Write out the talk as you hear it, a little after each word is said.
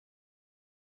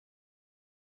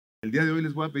El día de hoy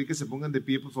les voy a pedir que se pongan de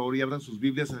pie, por favor, y abran sus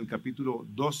Biblias en el capítulo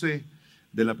 12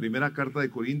 de la primera carta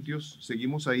de Corintios.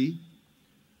 Seguimos ahí.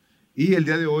 Y el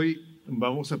día de hoy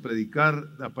vamos a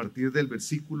predicar a partir del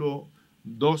versículo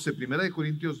 12, primera de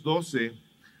Corintios 12,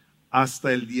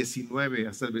 hasta el 19,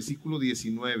 hasta el versículo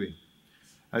 19.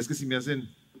 Es que si me hacen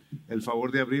el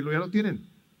favor de abrirlo, ya lo tienen.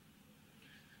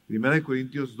 Primera de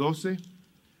Corintios 12,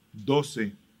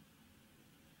 12.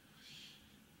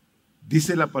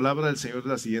 Dice la palabra del Señor de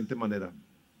la siguiente manera: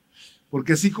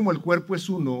 porque así como el cuerpo es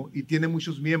uno y tiene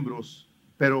muchos miembros,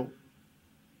 pero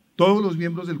todos los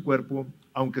miembros del cuerpo,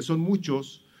 aunque son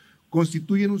muchos,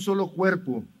 constituyen un solo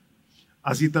cuerpo,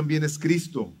 así también es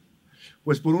Cristo.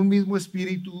 Pues por un mismo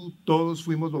espíritu todos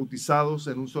fuimos bautizados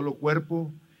en un solo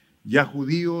cuerpo, ya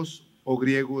judíos o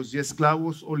griegos, ya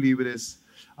esclavos o libres,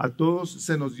 a todos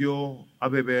se nos dio a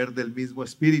beber del mismo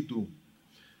espíritu.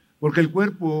 Porque el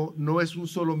cuerpo no es un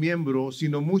solo miembro,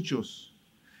 sino muchos.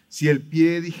 Si el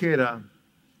pie dijera,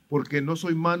 porque no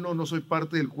soy mano, no soy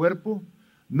parte del cuerpo,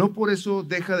 no por eso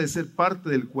deja de ser parte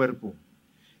del cuerpo.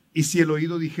 Y si el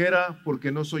oído dijera,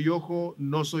 porque no soy ojo,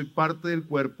 no soy parte del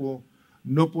cuerpo,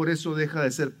 no por eso deja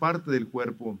de ser parte del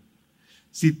cuerpo.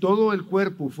 Si todo el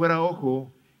cuerpo fuera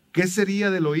ojo, ¿qué sería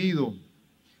del oído?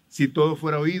 Si todo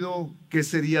fuera oído, ¿qué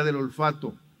sería del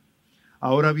olfato?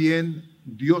 Ahora bien,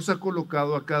 Dios ha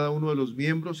colocado a cada uno de los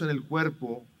miembros en el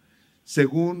cuerpo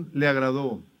según le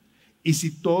agradó. Y si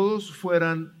todos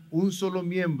fueran un solo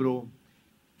miembro,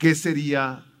 ¿qué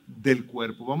sería del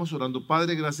cuerpo? Vamos orando.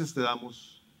 Padre, gracias te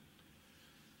damos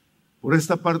por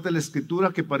esta parte de la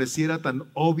Escritura que pareciera tan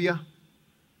obvia,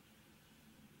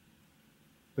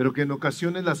 pero que en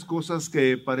ocasiones las cosas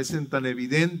que parecen tan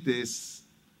evidentes,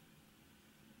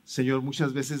 Señor,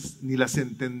 muchas veces ni las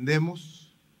entendemos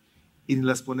y ni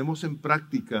las ponemos en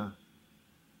práctica.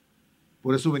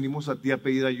 Por eso venimos a ti a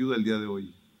pedir ayuda el día de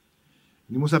hoy.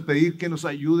 Venimos a pedir que nos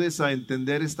ayudes a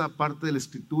entender esta parte de la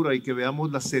Escritura y que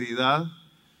veamos la seriedad,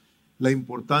 la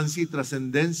importancia y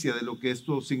trascendencia de lo que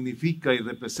esto significa y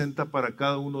representa para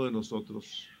cada uno de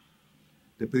nosotros.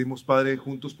 Te pedimos, Padre,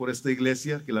 juntos por esta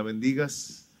iglesia, que la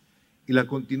bendigas y la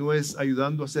continúes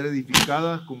ayudando a ser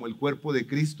edificada como el cuerpo de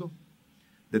Cristo,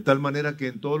 de tal manera que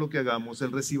en todo lo que hagamos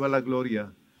Él reciba la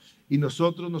gloria y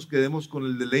nosotros nos quedemos con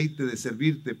el deleite de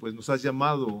servirte, pues nos has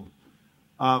llamado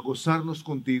a gozarnos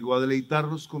contigo, a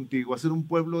deleitarnos contigo, a ser un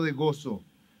pueblo de gozo,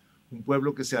 un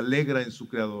pueblo que se alegra en su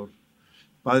Creador.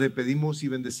 Padre, pedimos y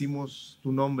bendecimos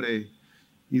tu nombre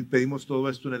y pedimos todo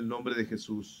esto en el nombre de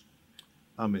Jesús.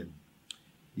 Amén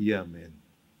y amén.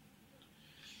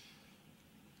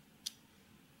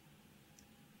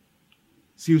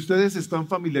 Si ustedes están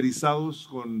familiarizados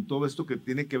con todo esto que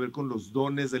tiene que ver con los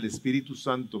dones del Espíritu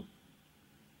Santo,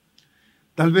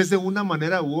 tal vez de una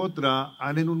manera u otra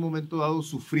han en un momento dado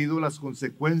sufrido las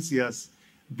consecuencias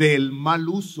del mal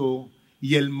uso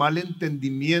y el mal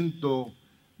entendimiento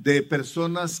de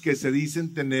personas que se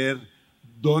dicen tener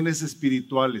dones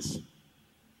espirituales.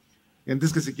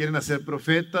 Gentes que se quieren hacer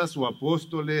profetas o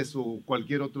apóstoles o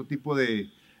cualquier otro tipo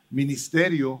de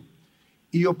ministerio,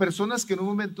 o personas que en un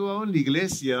momento dado en la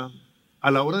iglesia,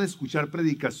 a la hora de escuchar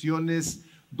predicaciones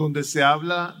donde se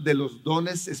habla de los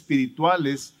dones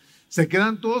espirituales, se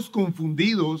quedan todos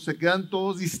confundidos, se quedan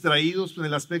todos distraídos en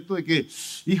el aspecto de que,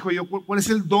 ¿cuál es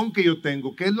el don que yo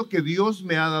tengo? ¿Qué es lo que Dios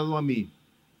me ha dado a mí?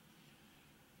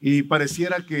 Y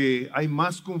pareciera que hay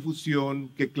más confusión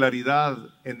que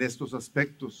claridad en estos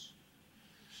aspectos.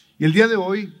 Y el día de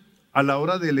hoy, a la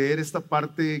hora de leer esta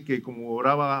parte que, como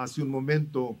oraba hace un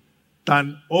momento,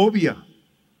 tan obvia,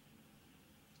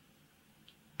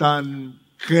 tan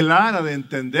clara de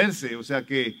entenderse, o sea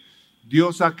que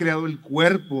Dios ha creado el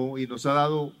cuerpo y nos ha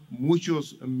dado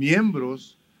muchos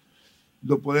miembros,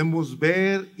 lo podemos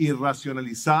ver y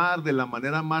racionalizar de la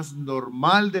manera más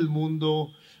normal del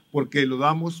mundo porque lo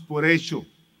damos por hecho.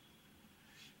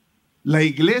 La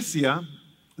iglesia,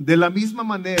 de la misma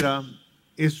manera,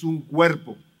 es un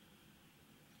cuerpo.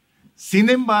 Sin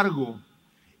embargo,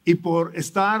 y por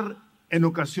estar en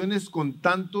ocasiones con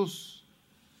tantos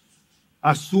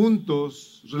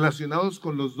asuntos relacionados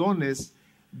con los dones,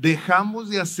 dejamos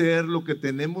de hacer lo que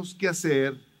tenemos que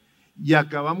hacer y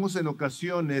acabamos en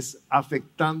ocasiones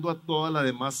afectando a toda la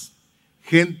demás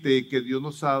gente que Dios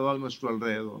nos ha dado a nuestro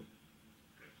alrededor.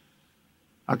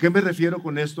 ¿A qué me refiero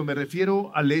con esto? Me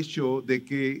refiero al hecho de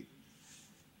que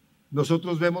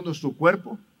nosotros vemos nuestro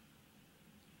cuerpo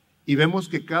y vemos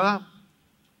que cada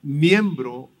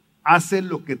miembro hace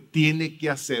lo que tiene que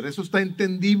hacer. Eso está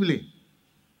entendible.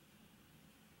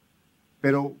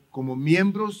 Pero como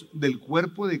miembros del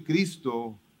cuerpo de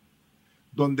Cristo,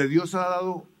 donde Dios ha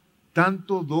dado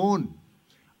tanto don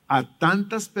a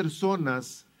tantas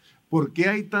personas, ¿por qué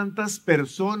hay tantas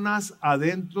personas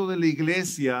adentro de la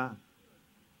iglesia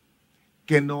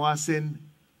que no hacen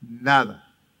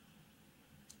nada?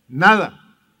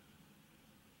 Nada.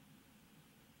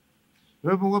 Yo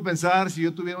me pongo a pensar, si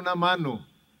yo tuviera una mano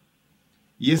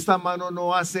y esta mano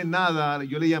no hace nada,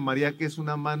 yo le llamaría que es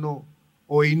una mano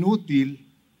o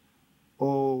inútil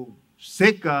o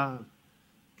seca,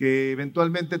 que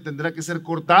eventualmente tendrá que ser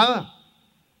cortada.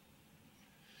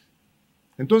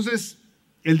 Entonces,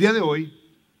 el día de hoy,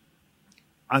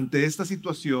 ante esta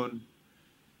situación,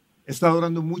 he estado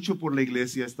orando mucho por la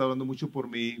iglesia, he estado orando mucho por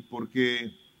mí,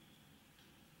 porque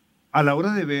a la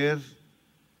hora de ver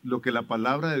lo que la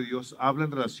palabra de Dios habla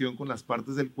en relación con las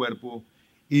partes del cuerpo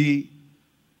y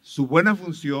su buena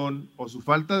función o su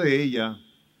falta de ella,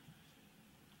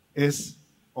 es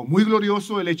o muy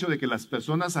glorioso el hecho de que las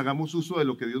personas hagamos uso de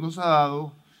lo que Dios nos ha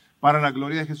dado para la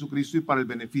gloria de Jesucristo y para el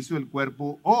beneficio del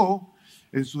cuerpo, o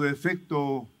en su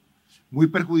defecto muy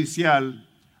perjudicial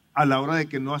a la hora de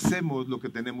que no hacemos lo que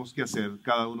tenemos que hacer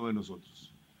cada uno de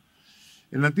nosotros.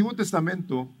 En el Antiguo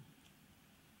Testamento,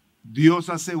 Dios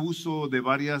hace uso de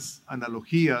varias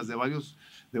analogías, de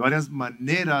varias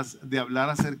maneras de hablar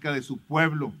acerca de su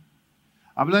pueblo.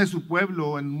 Habla de su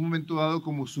pueblo en un momento dado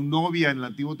como su novia en el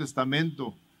Antiguo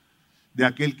Testamento, de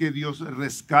aquel que Dios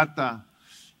rescata,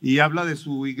 y habla de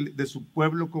su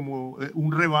pueblo como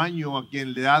un rebaño a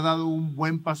quien le ha dado un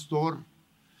buen pastor,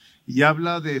 y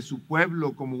habla de su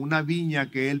pueblo como una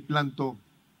viña que él plantó.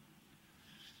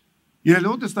 Y en el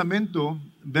Nuevo Testamento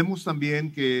vemos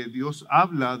también que Dios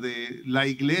habla de la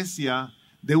iglesia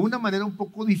de una manera un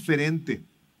poco diferente,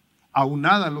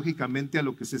 aunada lógicamente a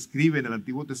lo que se escribe en el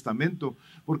Antiguo Testamento,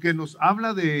 porque nos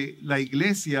habla de la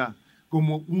iglesia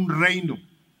como un reino.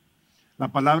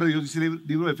 La palabra de Dios dice en el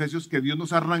libro de Efesios que Dios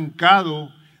nos ha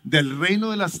arrancado del reino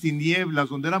de las tinieblas,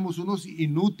 donde éramos unos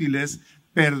inútiles,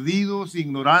 perdidos,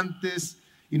 ignorantes,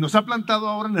 y nos ha plantado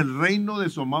ahora en el reino de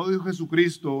su amado Hijo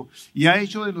Jesucristo, y ha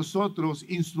hecho de nosotros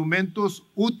instrumentos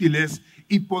útiles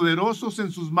y poderosos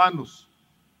en sus manos.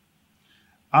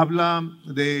 Habla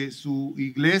de su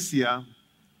iglesia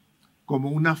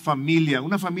como una familia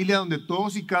donde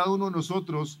todos y cada uno de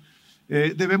nosotros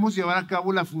debemos llevar a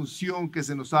cabo la función que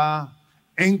se nos ha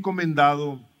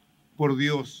encomendado por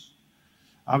Dios.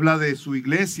 Habla de su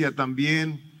iglesia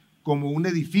también como un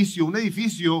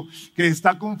edificio que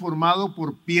está conformado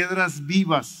por piedras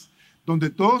vivas, donde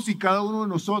todos y cada uno de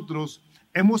nosotros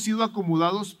hemos sido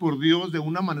acomodados por Dios de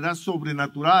una manera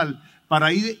sobrenatural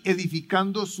para ir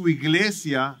edificando su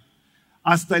iglesia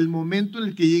hasta el momento en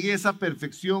el que llegue esa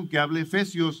perfección que habla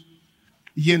Efesios,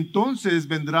 y entonces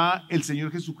vendrá el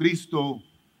Señor Jesucristo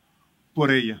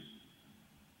por ella.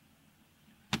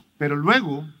 Pero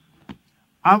luego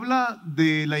habla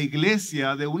de la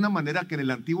iglesia de una manera que en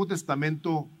el Antiguo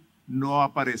Testamento no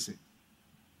aparece,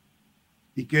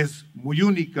 y que es muy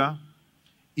única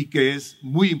y que es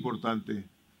muy importante.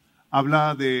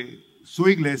 Habla de su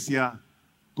iglesia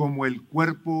como el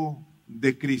cuerpo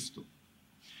de Cristo.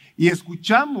 Y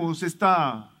escuchamos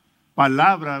esta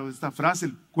palabra, esta frase,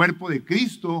 el cuerpo de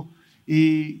Cristo,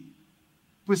 y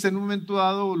pues en un momento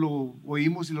dado lo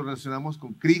oímos y lo relacionamos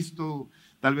con Cristo,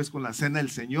 tal vez con la cena del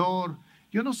Señor.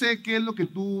 Yo no sé qué es lo que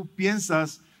tú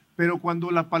piensas, pero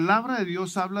cuando la palabra de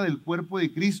Dios habla del cuerpo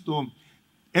de Cristo,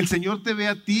 el Señor te ve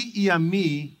a ti y a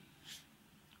mí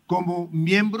como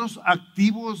miembros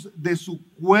activos de su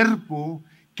cuerpo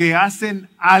que hacen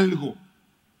algo.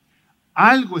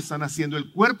 Algo están haciendo.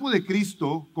 El cuerpo de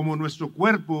Cristo, como nuestro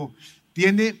cuerpo,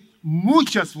 tiene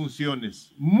muchas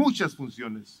funciones, muchas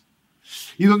funciones.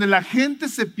 Y donde la gente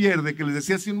se pierde, que les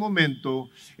decía hace un momento,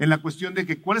 en la cuestión de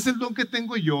que cuál es el don que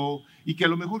tengo yo y que a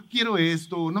lo mejor quiero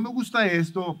esto, no me gusta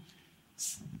esto,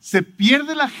 se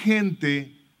pierde la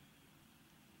gente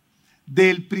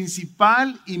del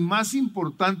principal y más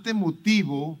importante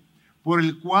motivo por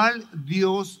el cual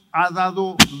Dios ha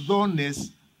dado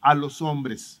dones a los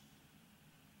hombres.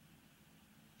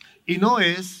 Y no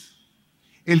es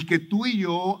el que tú y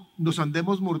yo nos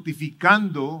andemos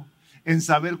mortificando en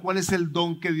saber cuál es el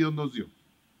don que Dios nos dio,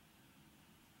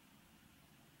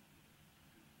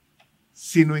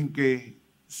 sino en que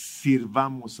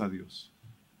sirvamos a Dios.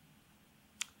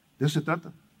 De eso se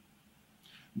trata.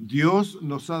 Dios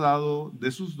nos ha dado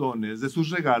de sus dones, de sus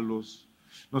regalos,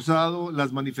 nos ha dado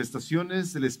las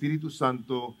manifestaciones del Espíritu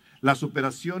Santo, las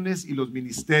operaciones y los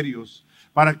ministerios,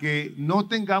 para que no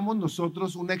tengamos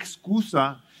nosotros una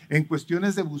excusa en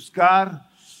cuestiones de buscar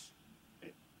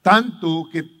tanto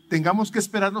que tengamos que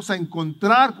esperarnos a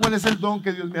encontrar cuál es el don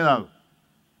que Dios me ha dado.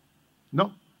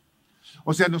 No.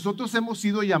 O sea, nosotros hemos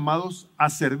sido llamados a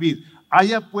servir.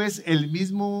 Haya pues el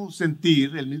mismo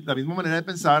sentir, la misma manera de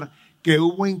pensar que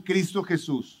hubo en Cristo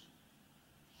Jesús.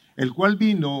 el cual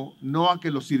vino no a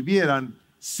que lo sirvieran,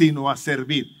 sino a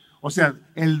servir. O sea,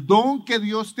 el don que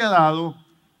Dios te ha dado,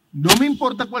 no me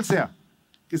importa cuál sea.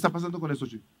 ¿Qué está pasando con esto,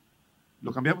 chicos?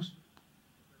 ¿Lo cambiamos?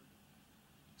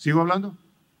 ¿Sigo hablando?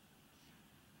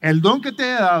 El don que te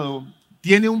he dado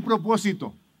tiene un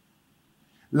propósito: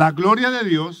 la gloria de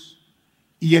Dios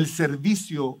y el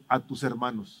servicio a tus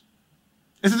hermanos.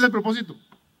 Ese es el propósito.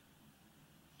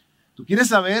 Tú quieres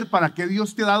saber para qué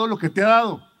Dios te ha dado lo que te ha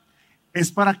dado.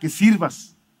 Es para que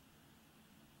sirvas.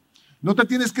 No te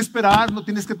tienes que esperar, no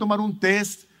tienes que tomar un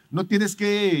test, no tienes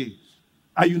que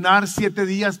ayunar 7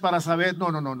 días para saber.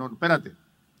 No, espérate.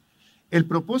 El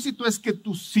propósito es que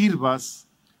tú sirvas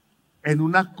en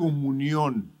una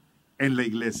comunión en la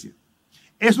iglesia.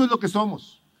 Eso es lo que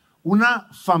somos. Una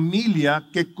familia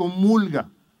que comulga,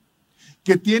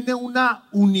 que tiene una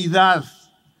unidad,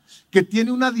 que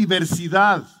tiene una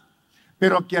diversidad,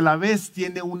 pero que a la vez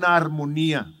tiene una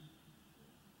armonía.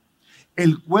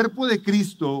 El cuerpo de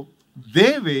Cristo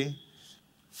debe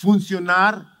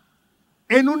funcionar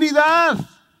en unidad.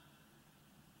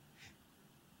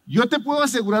 Yo te puedo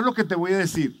asegurar lo que te voy a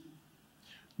decir.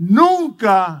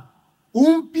 Nunca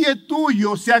un pie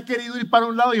tuyo se ha querido ir para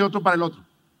un lado y otro para el otro.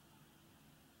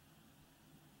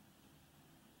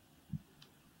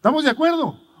 ¿Estamos de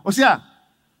acuerdo? O sea,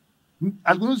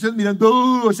 algunos de ustedes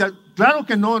mirando, o sea, claro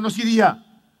que no se iría.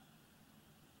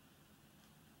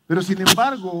 Pero sin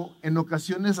embargo, en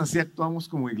ocasiones así actuamos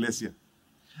como iglesia.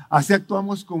 Así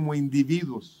actuamos como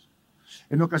individuos.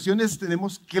 En ocasiones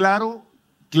tenemos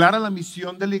clara la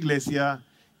misión de la iglesia,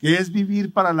 que es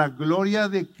vivir para la gloria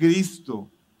de Cristo,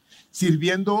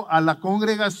 sirviendo a la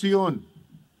congregación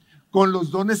con los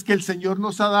dones que el Señor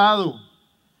nos ha dado.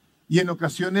 Y en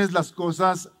ocasiones las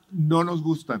cosas no nos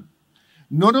gustan.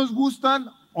 No nos gustan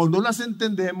o no las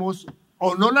entendemos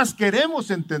o no las queremos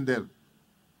entender.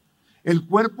 El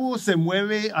cuerpo se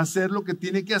mueve a hacer lo que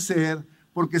tiene que hacer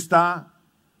porque está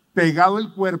pegado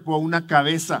el cuerpo a una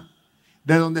cabeza,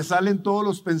 de donde salen todos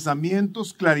los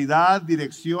pensamientos, claridad,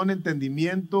 dirección,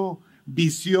 entendimiento,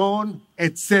 visión,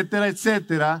 etcétera,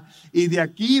 etcétera. Y de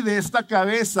aquí, de esta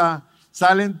cabeza,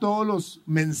 salen todos los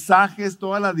mensajes,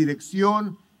 toda la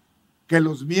dirección que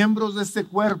los miembros de este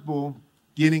cuerpo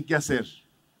tienen que hacer.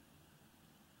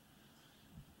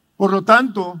 Por lo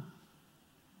tanto,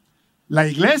 la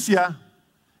iglesia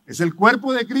es el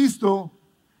cuerpo de Cristo,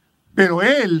 pero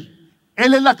Él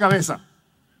es la cabeza.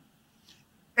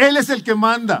 Él es el que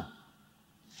manda.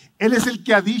 Él es el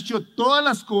que ha dicho todas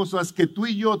las cosas que tú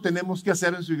y yo tenemos que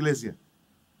hacer en su iglesia.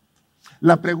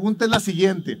 La pregunta es la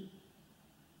siguiente.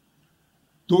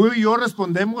 ¿Tú y yo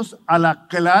respondemos a la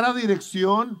clara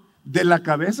dirección de la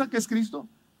cabeza que es Cristo?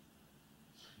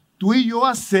 ¿Tú y yo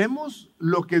hacemos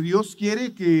lo que Dios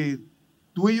quiere que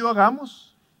tú y yo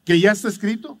hagamos, que ya está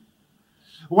escrito?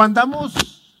 ¿O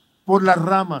andamos por las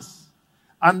ramas?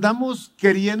 Andamos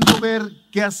queriendo ver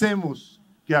qué hacemos.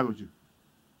 ¿Qué hago yo?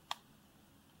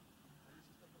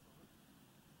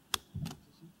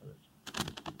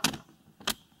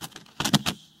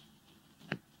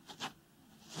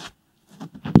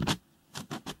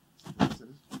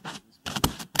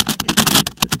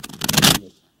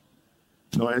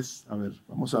 No es, a ver,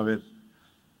 vamos a ver.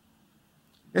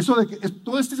 Eso de que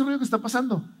todo este rollo que está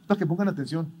pasando, para que pongan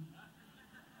atención.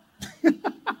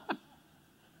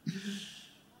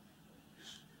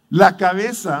 La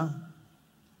cabeza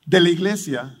de la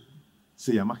iglesia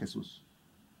se llama Jesús.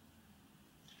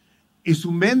 Y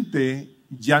su mente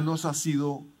ya nos ha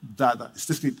sido dada,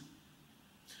 está escrito.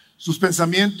 Sus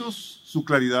pensamientos, su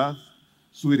claridad,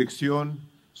 su dirección,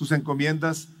 sus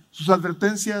encomiendas, sus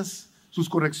advertencias, sus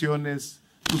correcciones,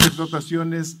 sus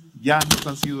exhortaciones ya nos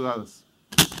han sido dadas.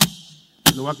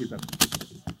 Lo voy a quitar.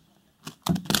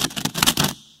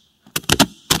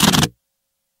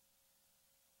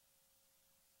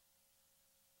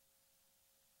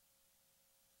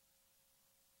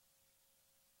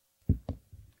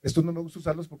 Estos no me gusta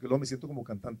usarlos porque luego me siento como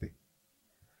cantante.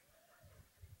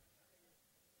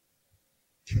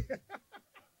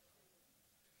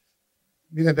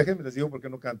 Miren, déjenme les digo por qué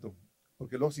no canto.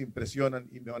 Porque luego se impresionan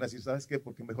y me van a decir, ¿sabes qué?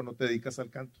 Porque mejor no te dedicas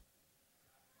al canto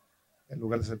en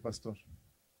lugar de ser pastor.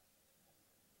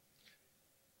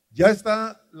 Ya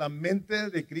está la mente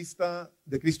de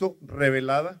Cristo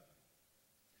revelada.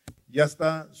 Ya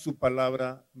está su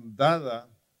palabra dada.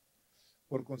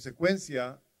 Por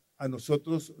consecuencia, a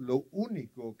nosotros lo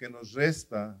único que nos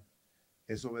resta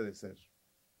es obedecer.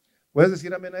 ¿Puedes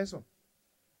decir amén a eso?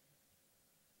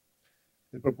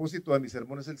 El propósito de mi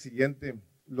sermón es el siguiente.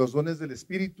 Los dones del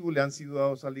Espíritu le han sido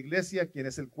dados a la iglesia, quien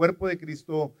es el cuerpo de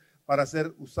Cristo, para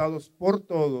ser usados por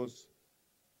todos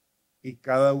y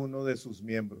cada uno de sus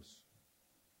miembros.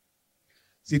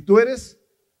 Si tú eres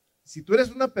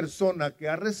una persona que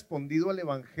ha respondido al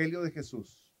Evangelio de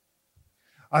Jesús,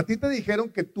 a ti te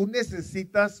dijeron que tú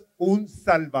necesitas un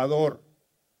Salvador,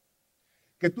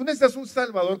 que tú necesitas un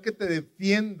Salvador que te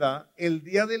defienda el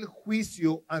día del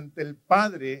juicio ante el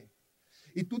Padre,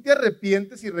 y tú te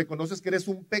arrepientes y reconoces que eres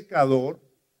un pecador.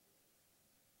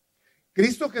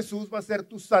 Cristo Jesús va a ser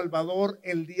tu Salvador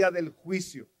el día del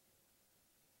juicio.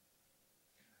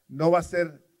 No va a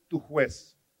ser tu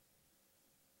juez.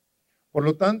 Por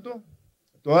lo tanto,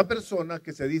 toda persona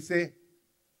que se dice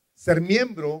ser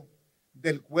miembro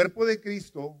del cuerpo de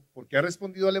Cristo, porque ha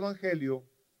respondido al Evangelio,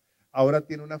 ahora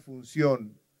tiene una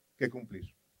función que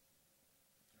cumplir.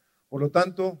 Por lo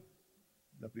tanto,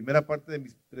 la primera parte de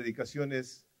mis predicaciones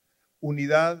es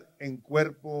unidad en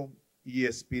cuerpo y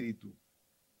espíritu.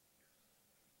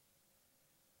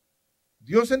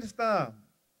 Dios en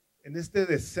este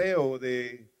deseo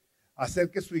de hacer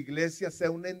que su iglesia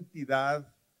sea una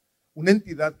entidad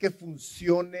que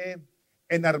funcione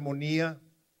en armonía,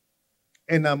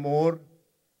 en amor,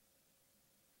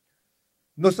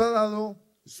 nos ha dado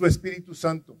su Espíritu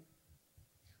Santo.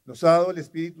 Nos ha dado el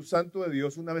Espíritu Santo de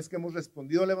Dios una vez que hemos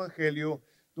respondido al Evangelio.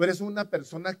 Tú eres una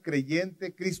persona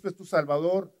creyente, Cristo es tu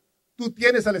Salvador, tú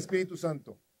tienes al Espíritu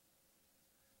Santo.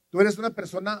 Tú eres una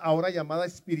persona ahora llamada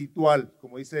espiritual,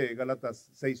 como dice Gálatas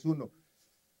 6:1.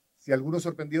 Si algunos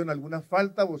sorprendieron alguna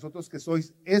falta, vosotros que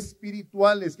sois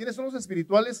espirituales. ¿Quiénes son los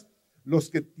espirituales? Los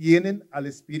que tienen al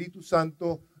Espíritu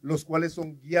Santo, los cuales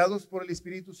son guiados por el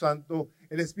Espíritu Santo.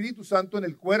 El Espíritu Santo en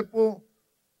el cuerpo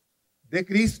de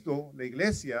Cristo, la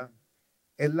iglesia,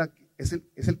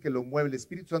 es el que lo mueve. El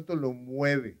Espíritu Santo lo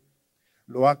mueve,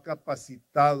 lo ha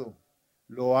capacitado,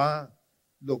 lo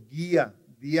guía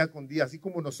día con día. Así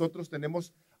como nosotros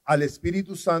tenemos al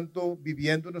Espíritu Santo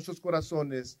viviendo en nuestros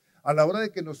corazones, a la hora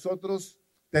de que nosotros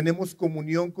tenemos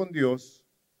comunión con Dios,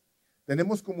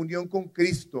 tenemos comunión con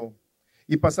Cristo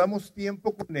y pasamos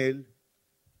tiempo con Él,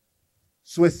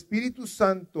 su Espíritu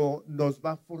Santo nos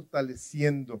va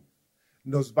fortaleciendo,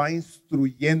 nos va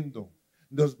instruyendo,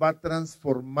 nos va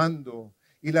transformando,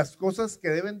 y las cosas que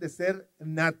deben de ser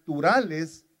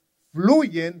naturales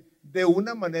fluyen de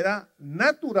una manera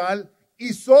natural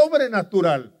y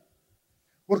sobrenatural,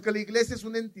 porque la iglesia es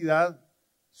una entidad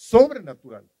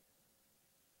sobrenatural.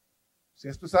 O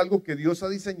sea, esto es algo que Dios ha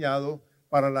diseñado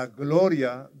para la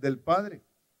gloria del Padre.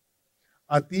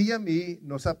 A ti y a mí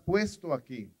nos ha puesto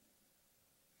aquí.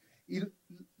 Y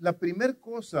la primera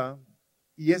cosa,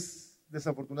 y es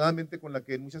desafortunadamente con la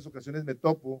que en muchas ocasiones me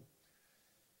topo,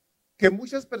 que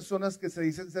muchas personas que se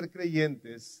dicen ser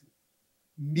creyentes,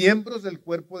 miembros del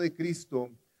cuerpo de Cristo,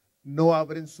 no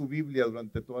abren su Biblia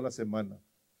durante toda la semana,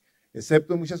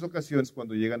 excepto en muchas ocasiones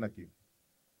cuando llegan aquí.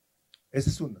 Esa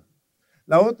es una.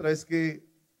 La otra es que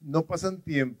no pasan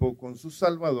tiempo con su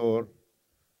Salvador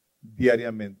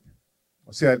diariamente.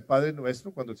 O sea, el Padre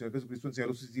Nuestro, cuando el Señor Jesucristo enseñó a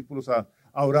los discípulos a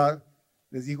orar,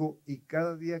 les digo, y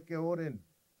cada día que oren,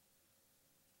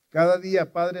 cada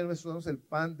día, Padre Nuestro, danos el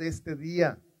pan de este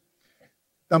día.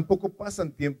 Tampoco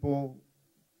pasan tiempo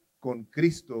con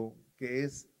Cristo, que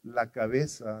es la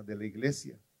cabeza de la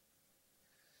iglesia.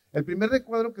 El primer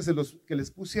recuadro que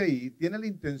les puse ahí tiene la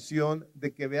intención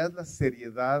de que veas la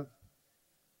seriedad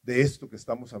de esto que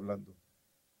estamos hablando.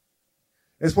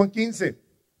 Es Juan 15.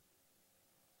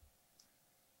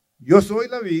 Yo soy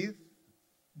la vid,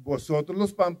 vosotros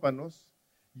los pámpanos,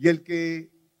 y el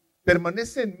que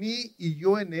permanece en mí y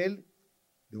yo en él,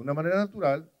 de una manera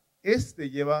natural, este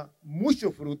lleva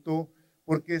mucho fruto,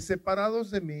 porque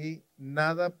separados de mí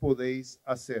nada podéis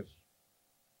hacer.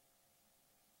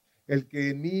 El que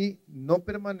en mí no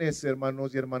permanece,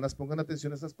 hermanos y hermanas, pongan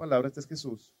atención a estas palabras, este es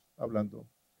Jesús hablando,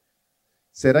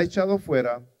 será echado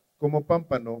fuera como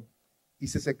pámpano y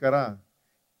se secará,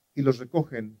 y los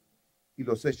recogen y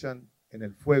los echan en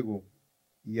el fuego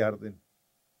y arden.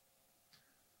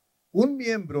 Un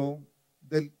miembro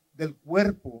del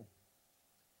cuerpo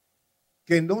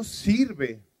que no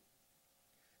sirve,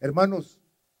 hermanos,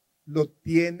 lo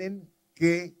tienen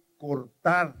que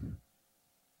cortar,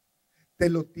 te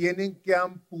lo tienen que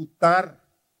amputar,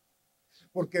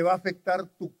 porque va a afectar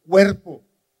tu cuerpo,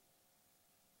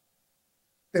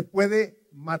 te puede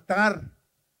matar.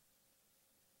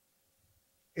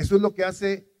 Eso es lo que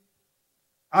hace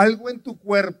algo en tu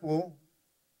cuerpo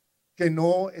que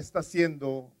no está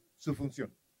haciendo su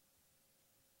función.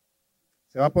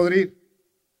 Se va a podrir,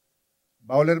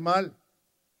 va a oler mal,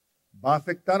 va a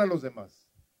afectar a los demás.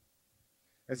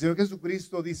 El Señor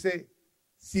Jesucristo dice,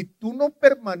 si tú no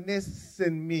permaneces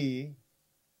en mí,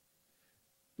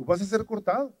 tú vas a ser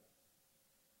cortado,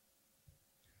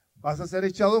 vas a ser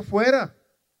echado fuera,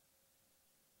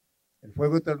 el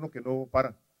fuego eterno que no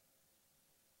para.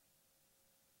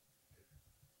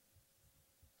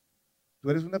 Tú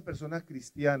eres una persona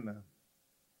cristiana,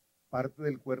 parte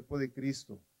del cuerpo de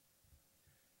Cristo.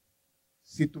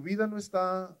 Si tu vida no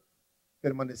está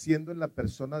permaneciendo en la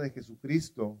persona de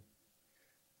Jesucristo,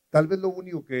 tal vez lo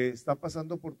único que está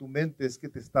pasando por tu mente es que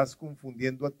te estás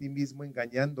confundiendo a ti mismo,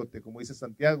 engañándote, como dice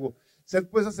Santiago. Sed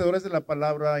pues hacedores de la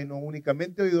palabra y no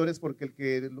únicamente oidores, porque el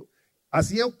que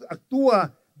así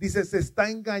actúa, dice, se está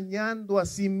engañando a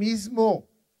sí mismo.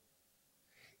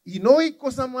 Y no hay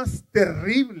cosa más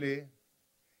terrible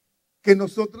que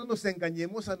nosotros nos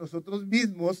engañemos a nosotros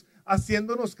mismos,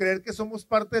 haciéndonos creer que somos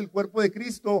parte del cuerpo de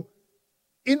Cristo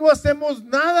y no hacemos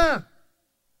nada.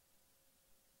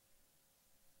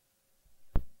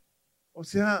 O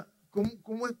sea,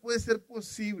 ¿cómo puede ser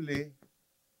posible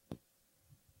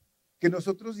que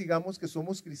nosotros digamos que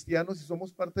somos cristianos y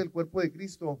somos parte del cuerpo de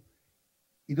Cristo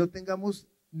y no tengamos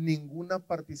ninguna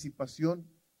participación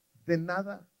de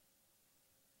nada?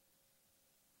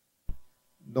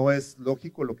 No es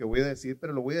lógico lo que voy a decir,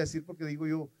 pero lo voy a decir porque digo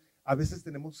yo, a veces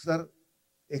tenemos que usar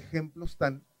ejemplos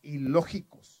tan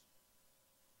ilógicos.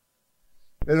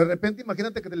 Pero de repente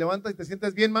imagínate que te levantas y te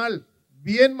sientes bien mal,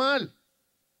 bien mal.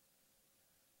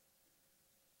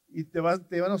 Y te van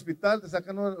al hospital, te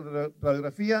sacan una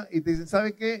radiografía y te dicen,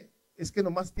 ¿sabe qué? Es que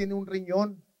nomás tiene un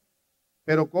riñón.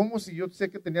 Pero ¿cómo? Si yo sé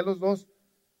que tenía los dos,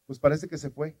 pues parece que se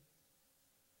fue.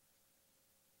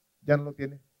 Ya no lo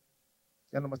tiene,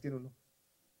 ya nomás tiene uno.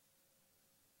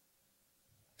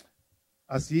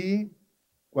 Así,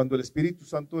 cuando el Espíritu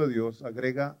Santo de Dios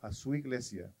agrega a su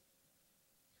iglesia,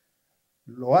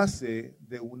 lo hace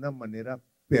de una manera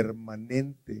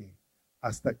permanente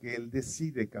hasta que Él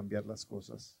decide cambiar las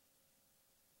cosas.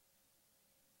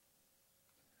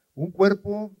 Un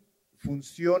cuerpo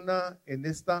funciona en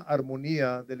esta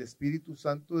armonía del Espíritu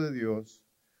Santo de Dios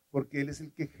porque Él es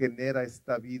el que genera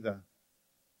esta vida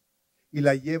y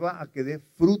la lleva a que dé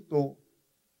fruto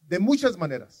de muchas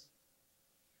maneras.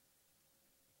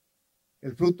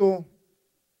 El fruto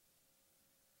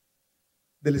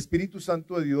del Espíritu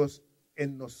Santo de Dios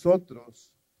en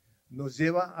nosotros nos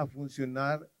lleva a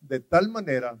funcionar de tal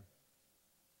manera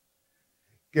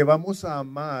que vamos a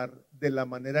amar de la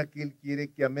manera que Él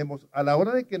quiere que amemos. A la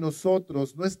hora de que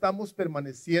nosotros no estamos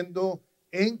permaneciendo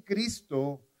en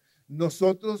Cristo,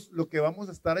 nosotros lo que vamos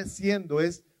a estar haciendo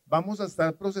es, vamos a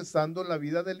estar procesando la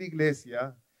vida de la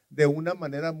iglesia de una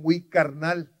manera muy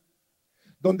carnal,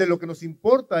 donde lo que nos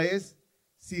importa es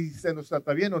si se nos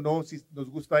trata bien o no, si nos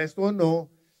gusta esto o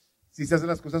no, si se hacen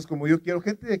las cosas como yo quiero.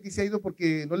 Gente de aquí se ha ido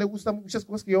porque no le gustan muchas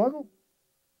cosas que yo hago.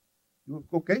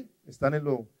 Ok, están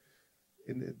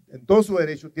en todo su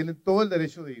derecho, tienen todo el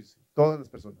derecho de irse, todas las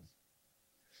personas.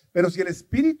 Pero si el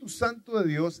Espíritu Santo de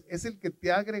Dios es el que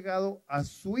te ha agregado a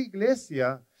su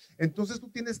iglesia, entonces tú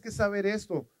tienes que saber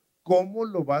esto, ¿cómo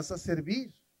lo vas a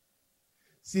servir?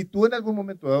 Si tú en algún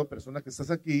momento dado, persona que estás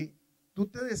aquí, tú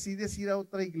te decides ir a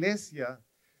otra iglesia,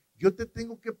 yo te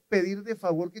tengo que pedir de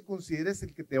favor que consideres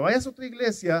el que te vayas a otra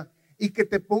iglesia y que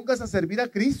te pongas a servir a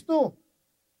Cristo.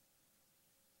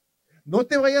 No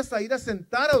te vayas a ir a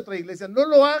sentar a otra iglesia, no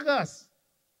lo hagas.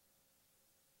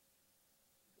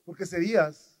 Porque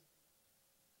serías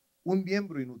un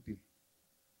miembro inútil.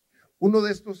 Uno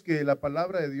de estos que la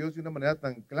palabra de Dios de una manera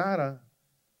tan clara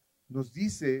nos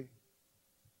dice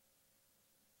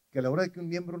que a la hora de que un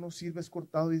miembro no sirve es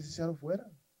cortado y es echado fuera.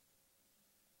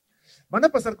 Van a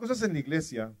pasar cosas en la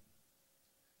iglesia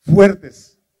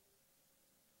fuertes,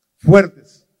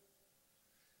 fuertes.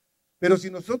 Pero si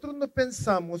nosotros no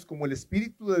pensamos como el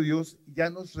Espíritu de Dios ya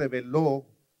nos reveló,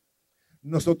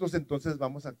 nosotros entonces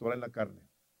vamos a actuar en la carne.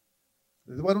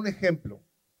 Les voy a dar un ejemplo,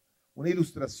 una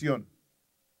ilustración.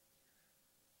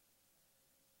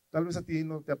 Tal vez a ti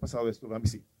no te ha pasado esto, a mí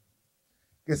sí.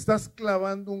 Que estás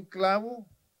clavando un clavo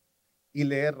y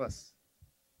le erras.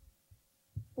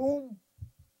 ¡Pum!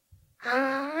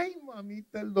 ¡Ay,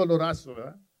 mamita, el dolorazo!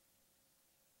 ¿Verdad?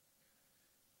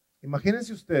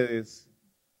 Imagínense ustedes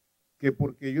que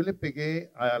porque yo le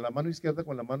pegué a la mano izquierda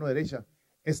con la mano derecha,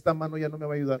 esta mano ya no me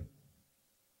va a ayudar.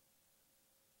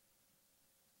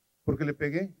 Porque le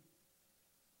pegué.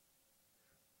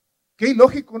 Qué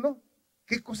ilógico, ¿no?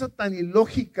 Qué cosa tan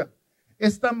ilógica.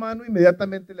 Esta mano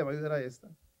inmediatamente le va a ayudar a esta.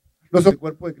 Los del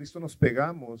cuerpo de Cristo nos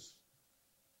pegamos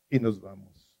y nos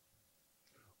vamos.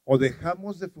 O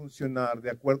dejamos de funcionar de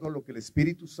acuerdo a lo que el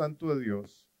Espíritu Santo de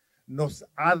Dios nos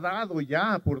ha dado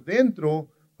ya por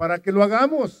dentro para que lo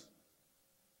hagamos.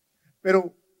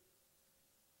 Pero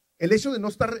el hecho de no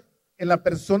estar en la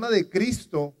persona de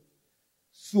Cristo,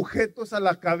 sujetos a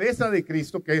la cabeza de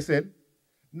Cristo, que es Él,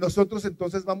 nosotros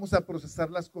entonces vamos a procesar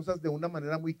las cosas de una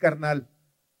manera muy carnal.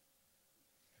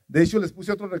 De hecho, les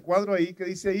puse otro recuadro ahí que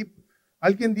dice ahí,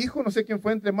 Alguien dijo, no sé quién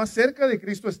fue, entre más cerca de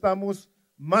Cristo estamos,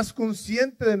 más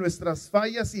conscientes de nuestras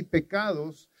fallas y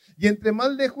pecados, y entre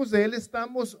más lejos de Él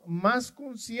estamos, más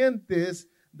conscientes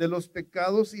de los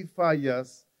pecados y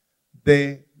fallas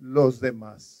de los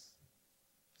demás.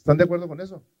 ¿Están de acuerdo con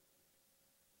eso?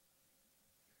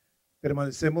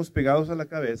 Permanecemos pegados a la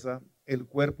cabeza, el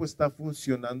cuerpo está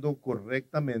funcionando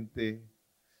correctamente,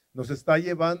 nos está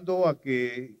llevando a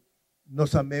que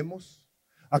nos amemos,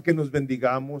 a que nos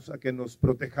bendigamos, a que nos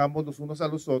protejamos los unos a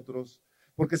los otros,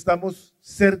 porque estamos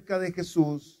cerca de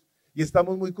Jesús y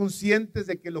estamos muy conscientes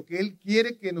de que lo que Él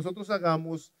quiere que nosotros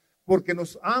hagamos, porque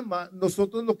nos ama,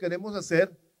 nosotros lo queremos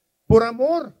hacer por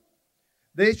amor.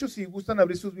 De hecho, si gustan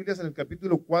abrir sus Biblias en el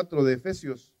capítulo 4 de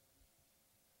Efesios,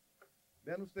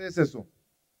 vean ustedes eso.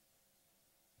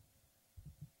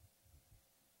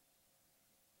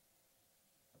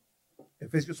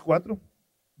 Efesios 4,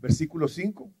 versículo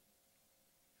 5.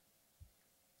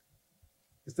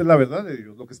 Esta es la verdad de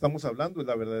Dios, lo que estamos hablando es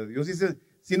la verdad de Dios. Dice,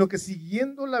 sino que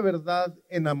siguiendo la verdad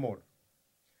en amor,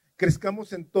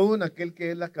 crezcamos en todo en aquel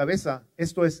que es la cabeza,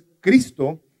 esto es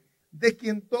Cristo, de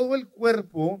quien todo el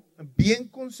cuerpo, bien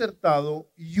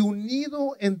concertado y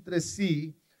unido entre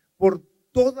sí, por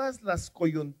todas las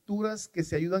coyunturas que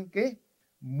se ayudan, ¿qué?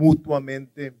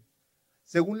 Mutuamente.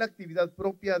 Según la actividad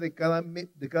propia de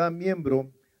cada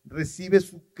miembro, recibe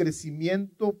su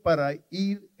crecimiento para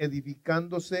ir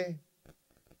edificándose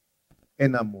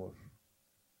en amor.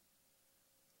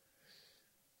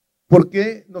 ¿Por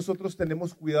qué nosotros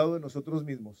tenemos cuidado de nosotros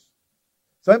mismos?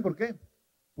 ¿Saben por qué?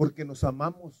 Porque nos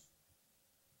amamos.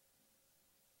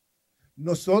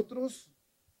 Nosotros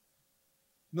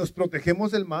nos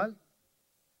protegemos del mal,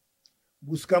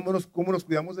 buscamos cómo nos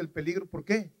cuidamos del peligro. ¿Por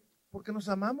qué? Porque nos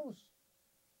amamos.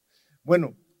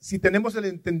 Bueno, si tenemos el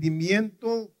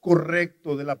entendimiento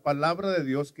correcto de la palabra de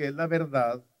Dios, que es la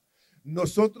verdad,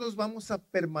 nosotros vamos a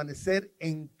permanecer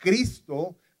en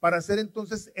Cristo para ser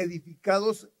entonces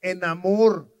edificados en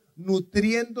amor,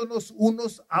 nutriéndonos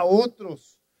unos a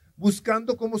otros,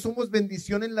 buscando cómo somos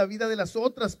bendición en la vida de las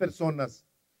otras personas.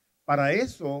 Para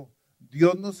eso,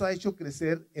 Dios nos ha hecho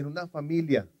crecer en una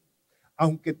familia.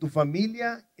 Aunque tu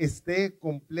familia esté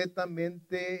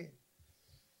completamente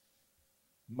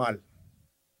mal,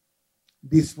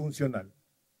 disfuncional,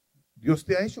 Dios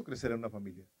te ha hecho crecer en una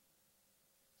familia.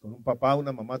 Con un papá,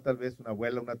 una mamá, tal vez una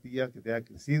abuela, una tía que te haya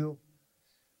crecido,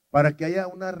 para que haya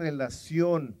una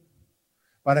relación,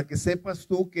 para que sepas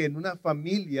tú que en una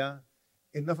familia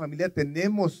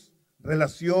tenemos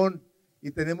relación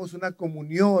y tenemos una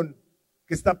comunión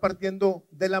que está partiendo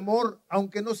del amor,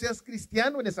 aunque no seas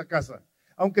cristiano en esa casa,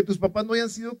 aunque tus papás no hayan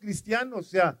sido cristianos. O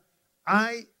sea,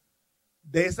 hay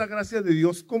de esa gracia de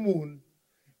Dios común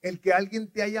el que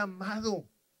alguien te haya amado.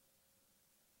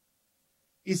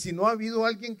 Y si no ha habido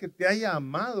alguien que te haya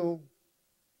amado,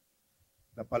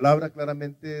 la palabra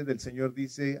claramente del Señor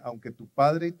dice, aunque tu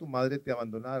padre y tu madre te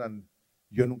abandonaran,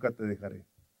 yo nunca te dejaré.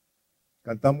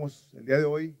 Cantamos el día de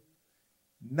hoy,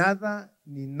 nada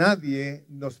ni nadie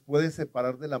nos puede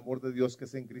separar del amor de Dios que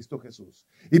es en Cristo Jesús.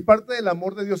 Y parte del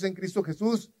amor de Dios en Cristo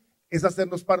Jesús es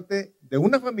hacernos parte de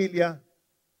una familia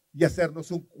y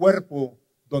hacernos un cuerpo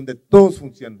donde todos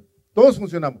funcionan. Todos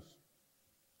funcionamos.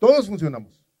 Todos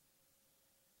funcionamos.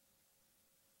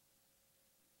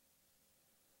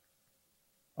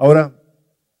 Ahora,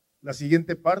 la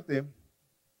siguiente parte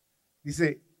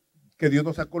dice que Dios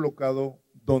nos ha colocado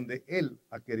donde Él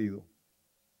ha querido.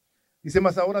 Dice,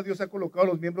 más ahora Dios ha colocado a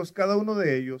los miembros, cada uno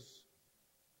de ellos,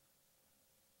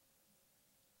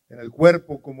 en el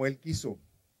cuerpo como Él quiso.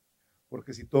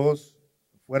 Porque si todos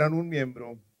fueran un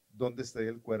miembro, ¿dónde estaría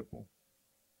el cuerpo?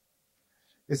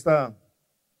 Esta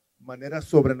manera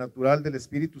sobrenatural del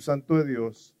Espíritu Santo de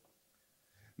Dios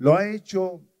lo ha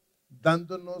hecho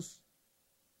dándonos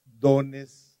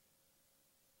dones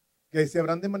que se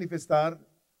habrán de manifestar,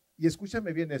 y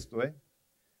escúchame bien esto,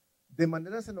 de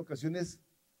maneras en ocasiones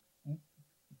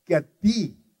que a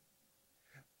ti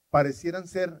parecieran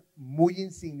ser muy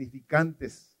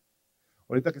insignificantes.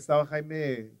 Ahorita que estaba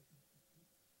Jaime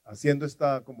haciendo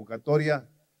esta convocatoria,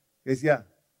 decía,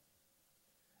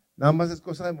 nada más es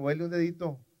cosa de moverle un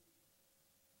dedito.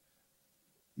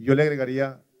 Y yo le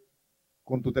agregaría,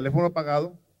 con tu teléfono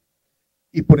apagado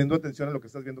y poniendo atención a lo que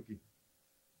estás viendo aquí.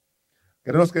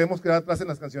 Que no nos quedemos quedar atrás en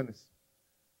las canciones.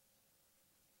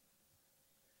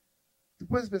 Tú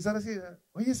puedes pensar así,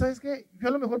 oye, ¿sabes qué? Yo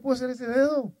a lo mejor puedo hacer ese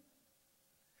dedo.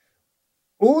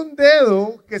 Un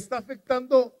dedo que está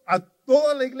afectando a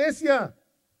toda la iglesia.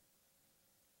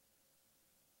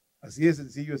 Así de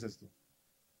sencillo es esto.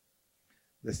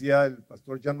 Decía el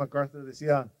pastor John MacArthur,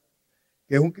 decía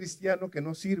que un cristiano que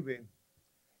no sirve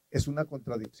es una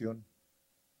contradicción.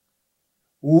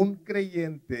 Un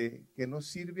creyente que no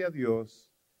sirve a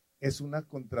Dios es una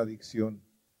contradicción.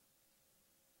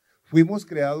 Fuimos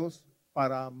creados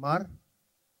para amar,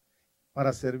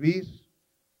 para servir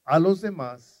a los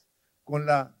demás con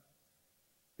la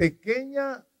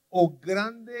pequeña o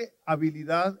grande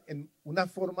habilidad en una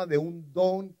forma de un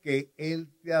don que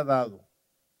Él te ha dado.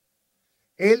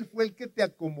 Él fue el que te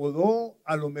acomodó,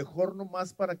 a lo mejor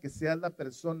nomás para que seas la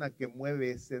persona que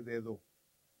mueve ese dedo.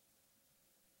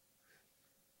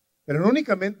 Pero no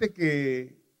únicamente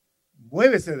que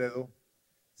mueve ese dedo,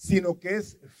 sino que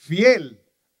es fiel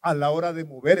a la hora de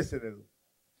mover ese dedo.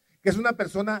 Que es una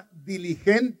persona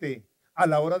diligente a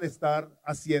la hora de estar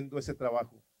haciendo ese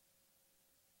trabajo.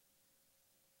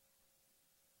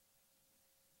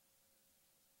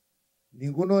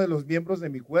 Ninguno de los miembros de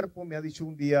mi cuerpo me ha dicho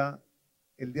un día,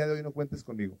 el día de hoy no cuentes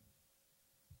conmigo.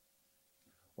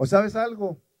 ¿O sabes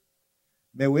algo?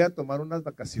 Me voy a tomar unas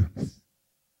vacaciones.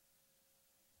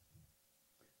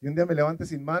 Y un día me levante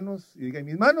sin manos y diga, ¿y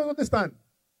mis manos dónde están?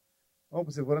 No,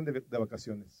 pues se fueron de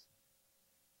vacaciones.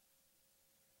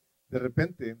 De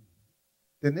repente,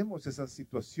 tenemos esas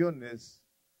situaciones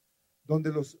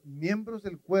donde los miembros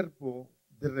del cuerpo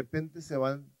de repente se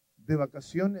van de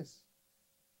vacaciones.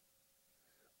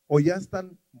 O ya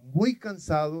están muy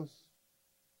cansados,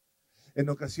 en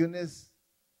ocasiones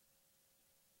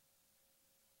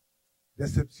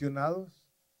decepcionados,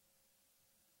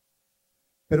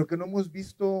 pero que no hemos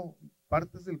visto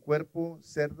partes del cuerpo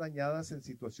ser dañadas en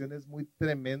situaciones muy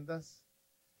tremendas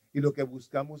y lo que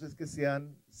buscamos es que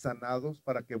sean sanados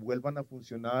para que vuelvan a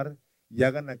funcionar y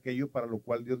hagan aquello para lo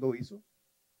cual Dios lo hizo.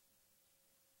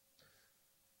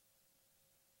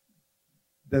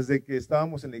 Desde que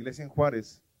estábamos en la iglesia en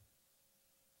Juárez,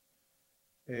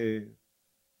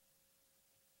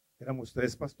 éramos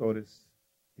 3 pastores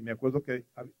y me acuerdo que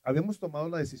habíamos tomado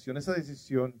la decisión, esa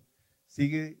decisión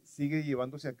sigue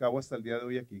llevándose a cabo hasta el día de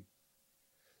hoy aquí,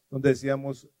 donde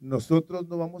decíamos, nosotros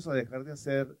no vamos a dejar de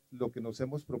hacer lo que nos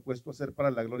hemos propuesto hacer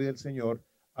para la gloria del Señor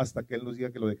hasta que Él nos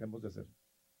diga que lo dejemos de hacer.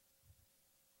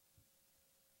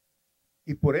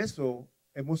 Y por eso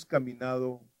hemos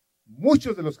caminado,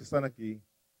 muchos de los que están aquí,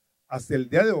 hasta el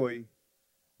día de hoy,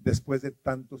 después de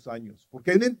tantos años,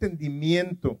 porque hay un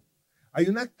entendimiento, hay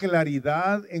una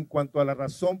claridad en cuanto a la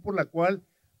razón por la cual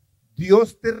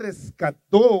Dios te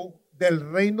rescató del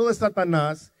reino de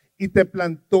Satanás y te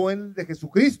plantó en el de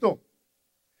Jesucristo,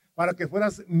 para que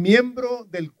fueras miembro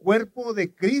del cuerpo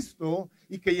de Cristo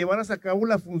y que llevaras a cabo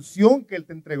la función que Él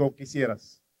te entregó que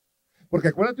hicieras. Porque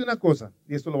acuérdate una cosa,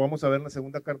 y esto lo vamos a ver en la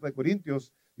segunda carta de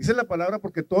Corintios, dice la palabra,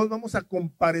 porque todos vamos a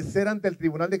comparecer ante el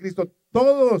tribunal de Cristo,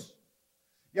 todos.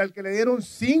 Y al que le dieron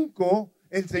 5,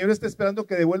 el Señor está esperando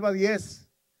que devuelva 10.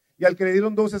 Y al que le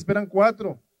dieron 2, esperan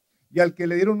 4. Y al que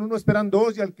le dieron 1, esperan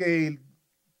 2. Y al que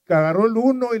agarró el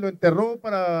 1 y lo enterró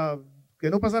para que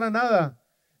no pasara nada,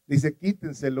 dice,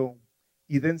 quítenselo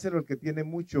y dénselo al que tiene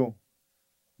mucho.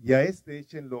 Y a este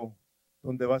échenlo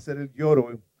donde va a ser el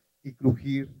lloro y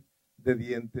crujir de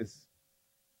dientes.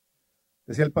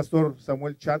 Decía el pastor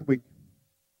Samuel Chadwick,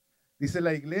 dice,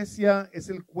 la iglesia es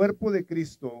el cuerpo de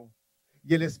Cristo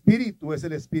y el espíritu es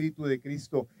el espíritu de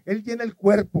Cristo. Él llena el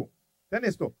cuerpo. Vean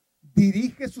esto,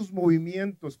 dirige sus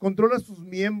movimientos, controla sus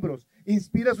miembros,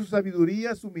 inspira su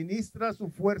sabiduría, suministra su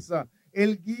fuerza.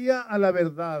 Él guía a la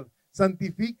verdad,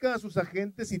 santifica a sus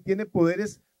agentes y tiene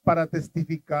poderes para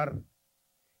testificar.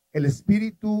 El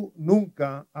espíritu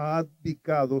nunca ha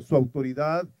abdicado su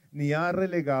autoridad ni ha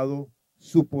relegado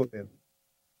su poder.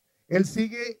 Él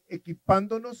sigue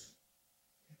equipándonos,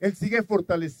 Él sigue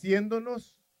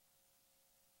fortaleciéndonos,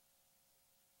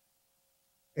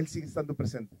 Él sigue estando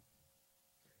presente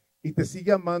y te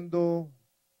sigue amando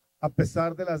a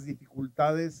pesar de las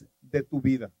dificultades de tu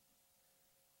vida.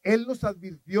 Él nos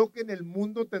advirtió que en el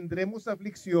mundo tendremos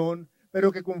aflicción,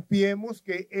 pero que confiemos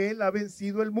que Él ha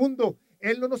vencido el mundo.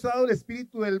 Él no nos ha dado el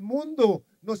espíritu del mundo,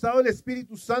 nos ha dado el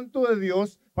Espíritu Santo de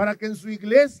Dios para que en su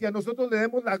iglesia nosotros le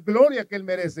demos la gloria que Él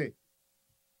merece.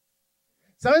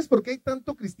 ¿Sabes por qué hay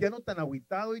tanto cristiano tan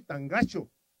agüitado y tan gacho?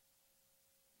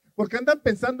 Porque andan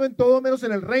pensando en todo menos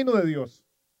en el reino de Dios.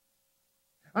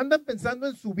 Andan pensando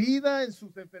en su vida, en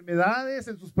sus enfermedades,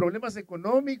 en sus problemas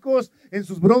económicos, en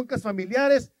sus broncas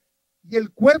familiares. Y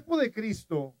el cuerpo de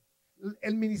Cristo,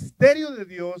 el ministerio de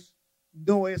Dios,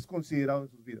 no es considerado en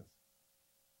sus vidas.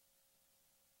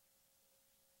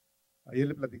 Ayer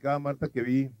le platicaba a Marta que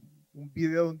vi un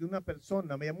video donde una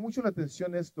persona, me llamó mucho la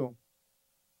atención esto,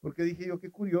 porque dije yo, qué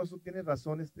curioso, tiene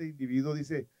razón este individuo.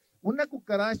 Dice, una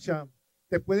cucaracha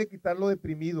te puede quitar lo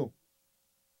deprimido.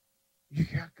 Y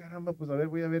dije, caramba, pues a ver,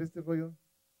 voy a ver este rollo.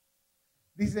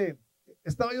 Dice,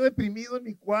 estaba yo deprimido en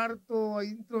mi cuarto, ahí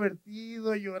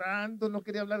introvertido, llorando, no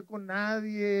quería hablar con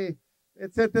nadie,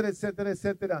 etcétera, etcétera,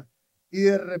 etcétera. Y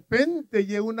de repente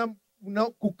llega una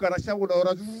cucaracha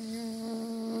voladora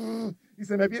y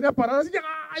se me viene a parar así,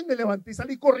 ¡ay! Me levanté y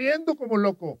salí corriendo como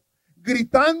loco,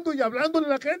 gritando y hablándole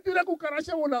a la gente. Y una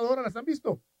cucaracha voladora, ¿las han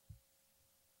visto?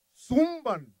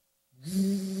 Zumban,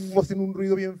 hacen un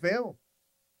ruido bien feo.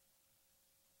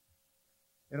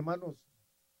 Hermanos,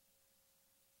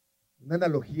 una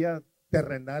analogía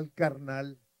terrenal,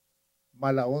 carnal,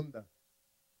 mala onda,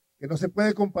 que no se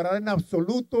puede comparar en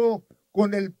absoluto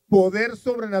con el poder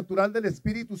sobrenatural del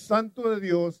Espíritu Santo de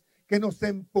Dios, que nos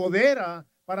empodera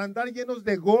para andar llenos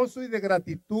de gozo y de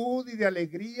gratitud y de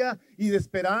alegría y de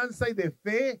esperanza y de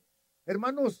fe.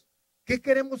 Hermanos, ¿qué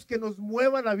queremos que nos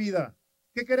mueva la vida?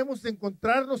 ¿Qué queremos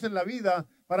encontrarnos en la vida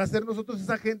para ser nosotros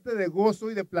esa gente de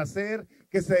gozo y de placer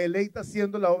que se deleita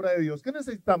haciendo la obra de Dios? ¿Qué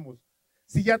necesitamos?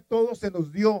 Si ya todo se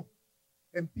nos dio.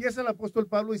 Empieza el apóstol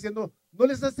Pablo diciendo, no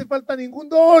les hace falta ningún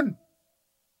don,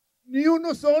 ni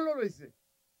uno solo, lo dice.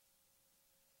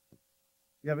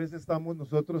 Y a veces estamos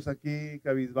nosotros aquí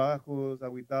cabizbajos,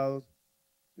 agüitados.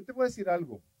 Yo te voy a decir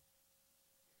algo.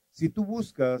 Si tú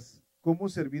buscas cómo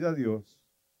servir a Dios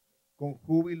con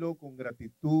júbilo, con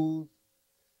gratitud,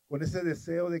 con ese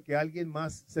deseo de que alguien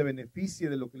más se beneficie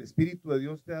de lo que el Espíritu de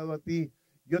Dios te ha dado a ti,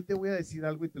 yo te voy a decir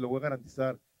algo y te lo voy a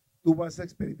garantizar. Tú vas a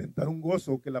experimentar un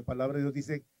gozo que la palabra de Dios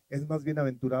dice es más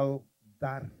bienaventurado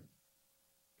dar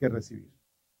que recibir.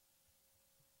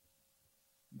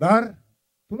 Dar,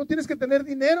 tú no tienes que tener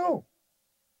dinero.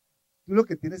 Tú lo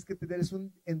que tienes que tener es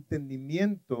un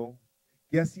entendimiento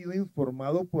que ha sido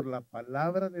informado por la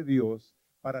palabra de Dios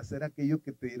para hacer aquello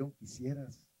que te dieron que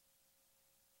hicieras.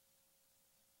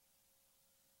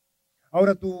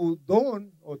 Ahora, tu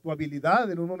don o tu habilidad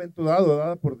en un momento dado,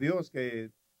 dada por Dios,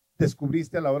 que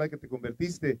descubriste a la hora que te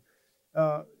convertiste,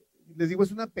 les digo,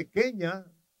 es una pequeña,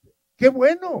 qué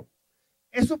bueno,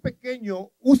 eso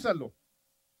pequeño, úsalo.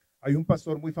 Hay un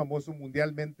pastor muy famoso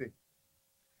mundialmente,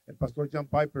 el pastor John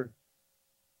Piper,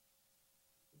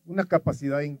 una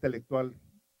capacidad intelectual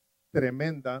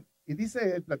tremenda, y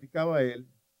dice él, platicaba él,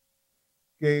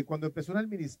 que cuando empezó en el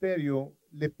ministerio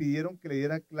le pidieron que le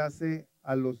diera clase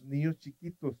a los niños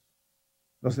chiquitos,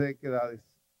 no sé de qué edades.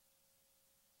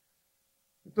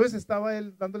 Entonces estaba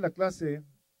él dando la clase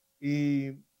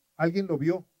y alguien lo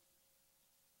vio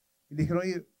y le dijeron,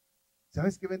 oye,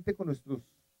 ¿sabes qué? Vente con nuestros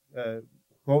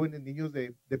jóvenes niños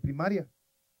de primaria.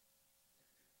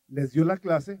 Les dio la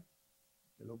clase,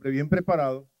 el hombre bien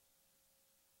preparado,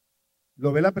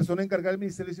 lo ve la persona encargada del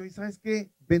ministerio y dice, oye, ¿sabes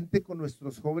qué? Vente con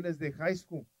nuestros jóvenes de high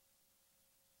school.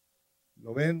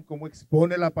 Lo ven cómo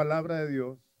expone la palabra de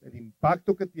Dios, el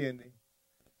impacto que tiene.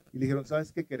 Y le dijeron,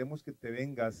 ¿sabes qué? Queremos que te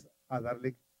vengas a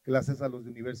darle clases a los de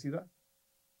universidad.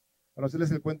 Para no hacerles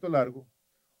el cuento largo,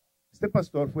 este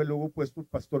pastor fue luego puesto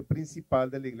pastor principal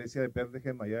de la iglesia de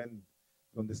Hellman, allá en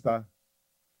donde está.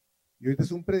 Y ahorita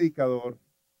es un predicador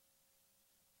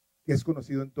que es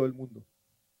conocido en todo el mundo.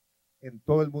 En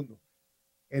todo el mundo.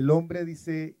 El hombre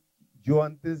dice, yo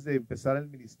antes de empezar el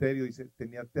ministerio, dice,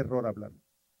 tenía terror a hablar.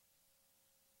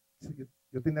 Dice,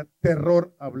 yo tenía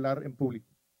terror a hablar en público.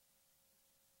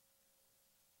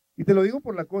 Y te lo digo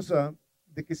por la cosa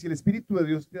de que si el Espíritu de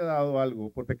Dios te ha dado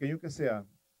algo, por pequeño que sea,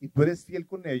 y tú eres fiel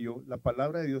con ello, la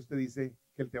palabra de Dios te dice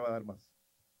que Él te va a dar más.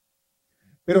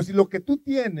 Pero si lo que tú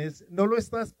tienes no lo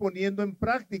estás poniendo en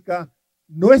práctica,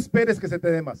 no esperes que se te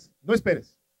dé más. No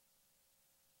esperes.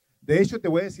 De hecho, te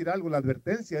voy a decir algo, la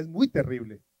advertencia es muy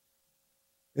terrible.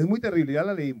 Es muy terrible, ya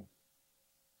la leímos.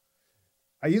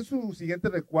 Ahí en su siguiente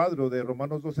recuadro de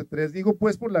Romanos 12:3, digo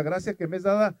pues por la gracia que me es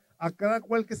dada a cada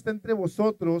cual que está entre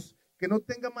vosotros, que no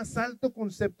tenga más alto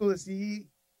concepto de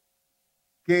sí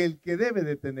que el que debe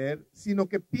de tener, sino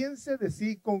que piense de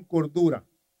sí con cordura,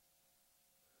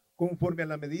 conforme a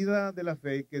la medida de la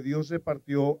fe que Dios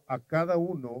repartió a cada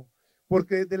uno,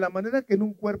 porque de la manera que en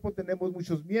un cuerpo tenemos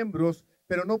muchos miembros,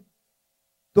 pero no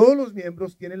todos los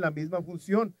miembros tienen la misma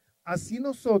función. Así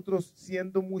nosotros,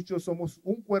 siendo muchos, somos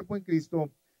un cuerpo en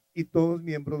Cristo y todos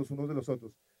miembros los unos de los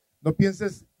otros. No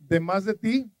pienses de más de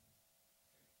ti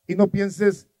y no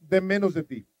pienses de menos de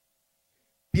ti.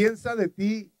 Piensa de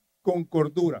ti con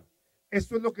cordura.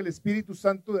 Esto es lo que el Espíritu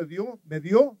Santo de Dios me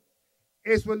dio.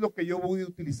 Eso es lo que yo voy a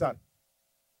utilizar.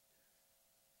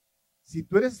 Si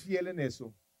tú eres fiel en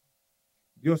eso,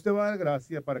 Dios te va a dar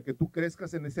gracia para que tú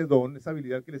crezcas en ese don, esa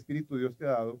habilidad que el Espíritu de Dios te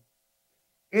ha dado.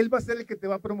 Él va a ser el que te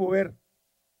va a promover.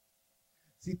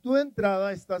 Si tú de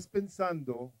entrada estás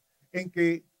pensando en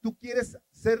que tú quieres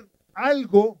ser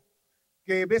algo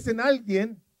que ves en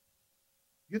alguien,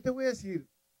 yo te voy a decir,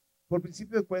 por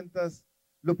principio de cuentas,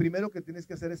 lo primero que tienes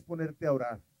que hacer es ponerte a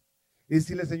orar. Y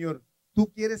decirle, Señor,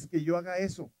 tú quieres que yo haga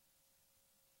eso.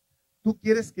 Tú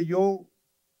quieres que yo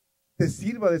te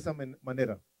sirva de esa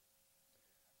manera.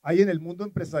 Hay en el mundo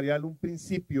empresarial un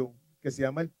principio que se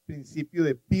llama el principio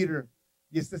de Peter.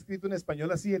 Y está escrito en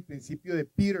español así, el principio de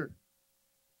Peter.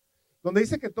 Donde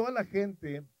dice que toda la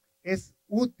gente es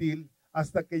útil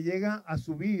hasta que llega a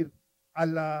subir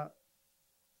al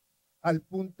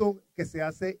punto que se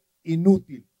hace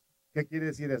inútil. ¿Qué quiere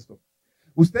decir esto?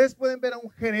 Ustedes pueden ver a un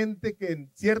gerente que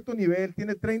en cierto nivel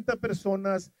tiene 30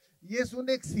 personas y es un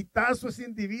exitazo ese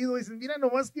individuo. Y dicen, mira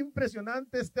nomás qué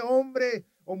impresionante este hombre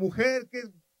o mujer, qué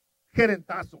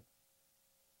gerentazo.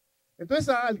 Entonces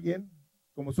a alguien,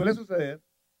 como suele suceder,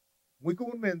 muy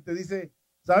comúnmente dice,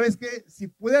 ¿sabes qué? Si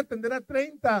puede atender a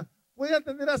 30, puede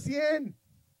atender a 100.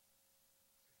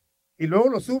 Y luego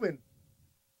lo suben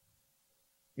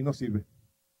y no sirve.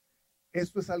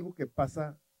 Esto es algo que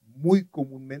pasa muy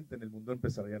comúnmente en el mundo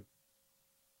empresarial.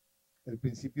 El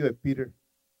principio de Peter.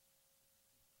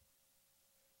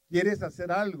 Quieres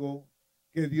hacer algo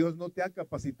que Dios no te ha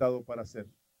capacitado para hacer.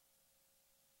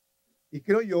 Y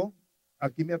creo yo,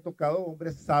 aquí me ha tocado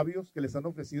hombres sabios que les han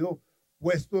ofrecido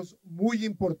puestos muy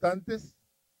importantes,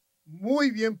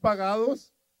 muy bien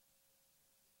pagados,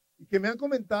 y que me han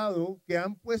comentado que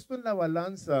han puesto en la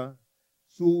balanza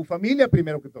su familia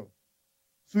primero que todo,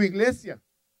 su iglesia,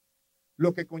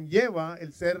 lo que conlleva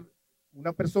el ser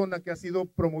una persona que ha sido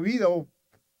promovida o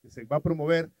que se va a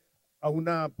promover a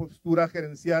una postura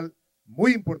gerencial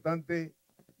muy importante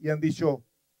y han dicho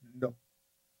no.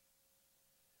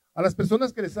 A las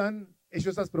personas que les han hecho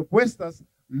esas propuestas,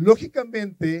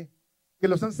 lógicamente que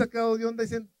los han sacado de onda,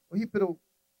 dicen, oye, pero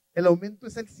el aumento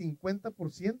es el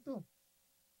 50%.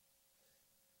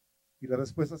 Y las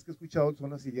respuestas que he escuchado son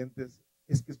las siguientes,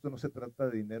 es que esto no se trata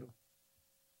de dinero,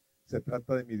 se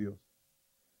trata de mi Dios,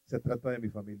 se trata de mi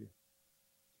familia.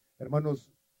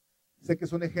 Hermanos, sé que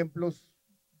son ejemplos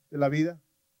de la vida,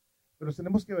 pero los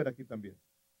tenemos que ver aquí también.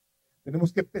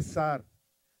 Tenemos que pesar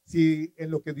si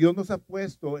en lo que Dios nos ha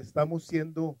puesto estamos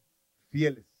siendo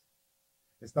fieles,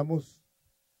 estamos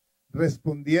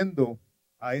respondiendo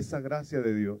a esa gracia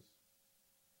de Dios.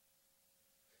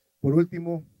 Por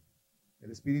último,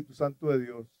 el Espíritu Santo de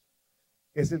Dios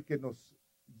es el que nos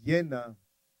llena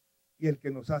y el que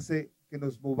nos hace que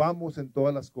nos movamos en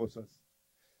todas las cosas.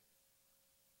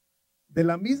 De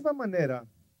la misma manera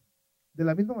te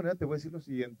voy a decir lo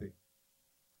siguiente.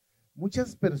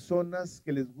 Muchas personas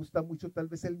que les gusta mucho tal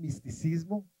vez el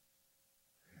misticismo,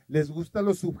 les gusta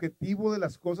lo subjetivo de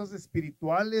las cosas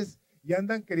espirituales y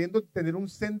andan queriendo tener un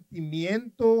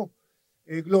sentimiento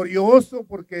glorioso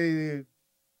porque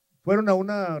fueron a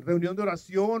una reunión de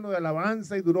oración o de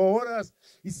alabanza y duró horas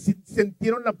y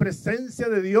sintieron la presencia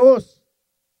de Dios,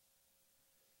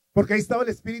 porque ahí estaba el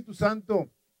Espíritu Santo.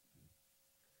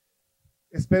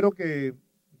 Espero que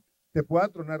te pueda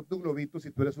tronar tu globito si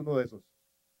tú eres uno de esos.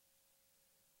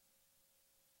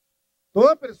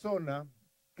 Toda persona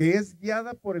que es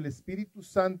guiada por el Espíritu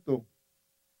Santo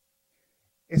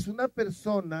es una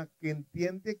persona que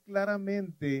entiende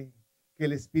claramente que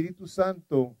el Espíritu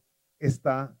Santo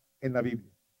está en la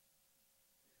Biblia.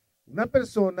 Una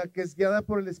persona que es guiada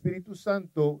por el Espíritu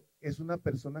Santo es una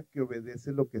persona que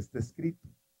obedece lo que está escrito.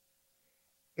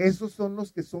 Esos son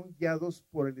los que son guiados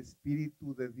por el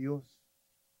Espíritu de Dios.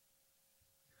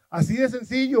 Así de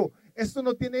sencillo. Esto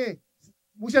no tiene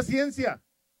mucha ciencia.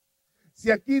 Si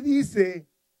aquí dice,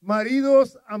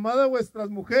 maridos, amad a vuestras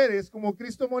mujeres como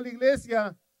Cristo amó a la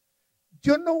iglesia,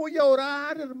 yo no voy a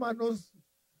orar, hermanos,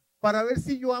 para ver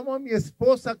si yo amo a mi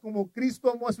esposa como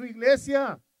Cristo amó a su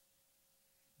iglesia.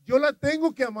 Yo la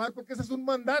tengo que amar porque ese es un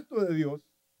mandato de Dios.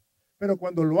 Pero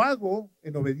cuando lo hago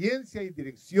en obediencia y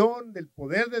dirección del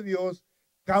poder de Dios,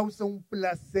 causa un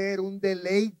placer, un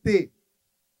deleite.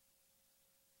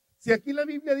 Si aquí la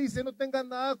Biblia dice, no tengas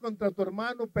nada contra tu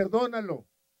hermano, perdónalo.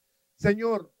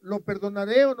 Señor, ¿lo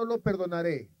perdonaré o no lo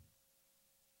perdonaré?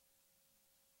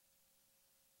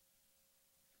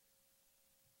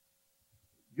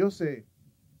 Yo sé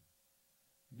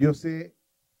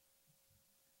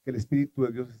que el Espíritu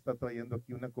de Dios está trayendo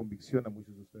aquí una convicción a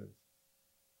muchos de ustedes.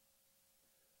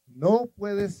 No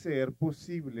puede ser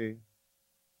posible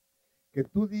que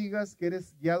tú digas que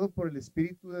eres guiado por el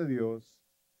Espíritu de Dios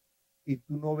y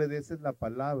tú no obedeces la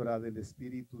palabra del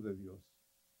Espíritu de Dios.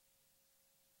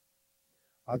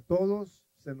 A todos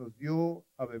se nos dio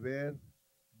a beber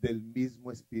del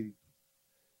mismo Espíritu.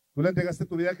 Tú le entregaste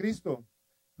tu vida a Cristo.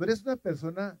 Tú eres una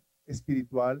persona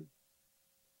espiritual,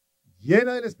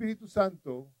 llena del Espíritu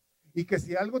Santo, y que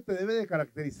si algo te debe de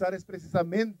caracterizar es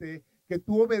precisamente que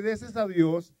tú obedeces a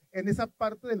Dios en esa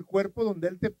parte del cuerpo donde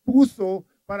Él te puso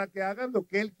para que hagas lo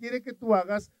que Él quiere que tú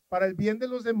hagas para el bien de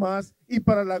los demás y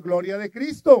para la gloria de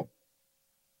Cristo.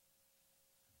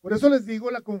 Por eso les digo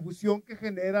la confusión que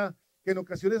genera, que en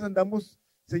ocasiones andamos,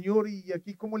 Señor, ¿y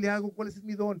aquí cómo le hago? ¿Cuál es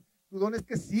mi don? Tu don es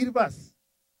que sirvas.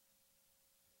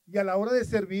 Y a la hora de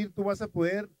servir, tú vas a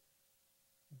poder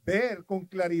ver con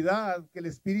claridad que el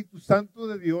Espíritu Santo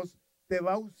de Dios te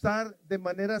va a usar de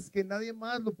maneras que nadie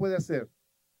más lo puede hacer.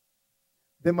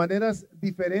 De maneras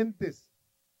diferentes.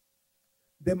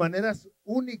 De maneras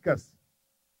únicas.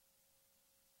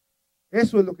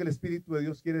 Eso es lo que el Espíritu de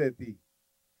Dios quiere de ti.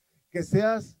 Que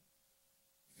seas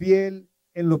fiel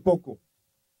en lo poco.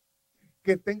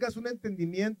 Que tengas un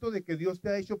entendimiento de que Dios te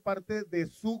ha hecho parte de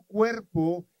su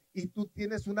cuerpo y tú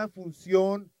tienes una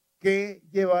función que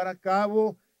llevar a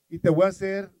cabo. Y te voy a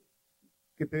hacer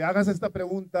que te hagas esta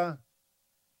pregunta.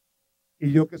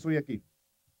 ¿Y yo qué soy aquí?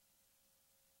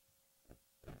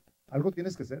 Algo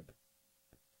tienes que hacer.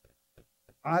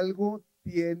 Algo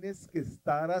tienes que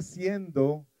estar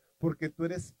haciendo porque tú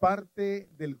eres parte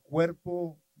del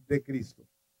cuerpo de Cristo.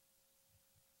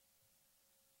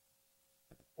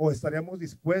 ¿O estaríamos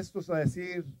dispuestos a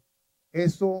decir,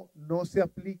 eso no se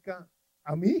aplica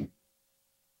a mí?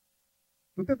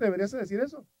 ¿Tú te atreverías a decir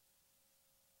eso?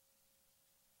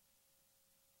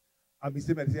 A mí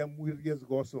se me hacía muy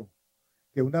riesgoso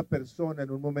que una persona en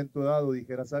un momento dado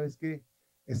dijera, ¿sabes qué?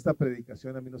 Esta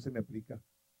predicación a mí no se me aplica.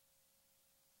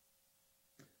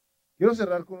 Quiero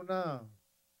cerrar con una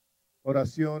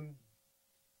oración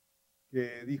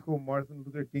que dijo Martin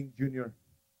Luther King Jr.,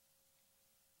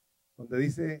 donde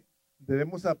dice,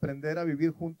 debemos aprender a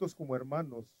vivir juntos como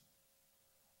hermanos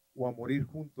o a morir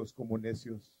juntos como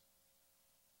necios.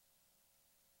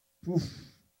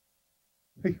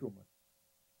 Hijo, man.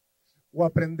 O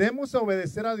aprendemos a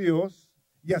obedecer a Dios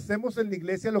y hacemos en la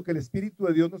iglesia lo que el Espíritu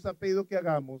de Dios nos ha pedido que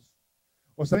hagamos.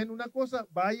 O saben una cosa,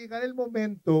 va a llegar el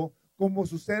momento, como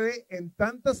sucede en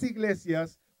tantas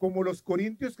iglesias, como los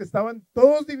Corintios que estaban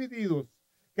todos divididos,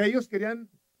 que ellos querían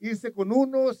irse con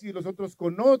unos y los otros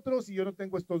con otros, y yo no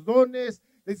tengo estos dones.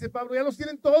 Le dice Pablo, ya los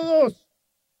tienen todos.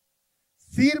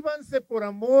 Sírvanse por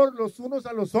amor los unos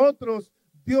a los otros.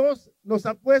 Dios nos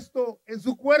ha puesto en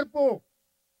su cuerpo.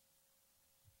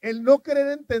 El no querer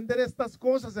entender estas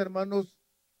cosas, hermanos,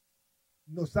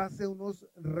 nos hace unos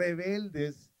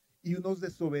rebeldes y unos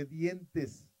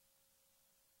desobedientes.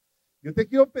 Yo te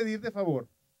quiero pedir de favor,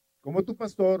 como tu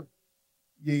pastor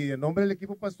y en nombre del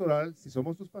equipo pastoral, si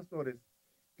somos tus pastores,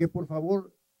 que por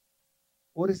favor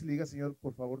ores y le digas, Señor,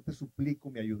 por favor te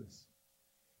suplico me ayudes.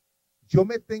 Yo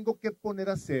me tengo que poner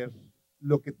a hacer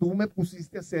lo que tú me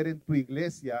pusiste a hacer en tu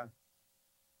iglesia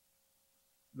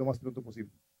lo más pronto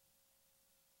posible.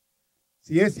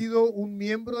 Si he sido un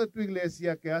miembro de tu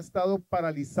iglesia que ha estado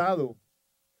paralizado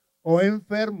o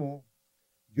enfermo,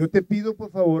 yo te pido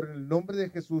por favor en el nombre de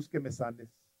Jesús que me sanes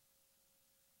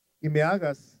y me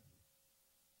hagas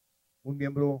un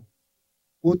miembro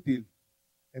útil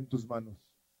en tus manos.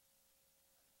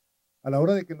 A la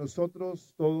hora de que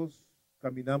nosotros todos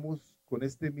caminamos con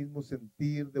este mismo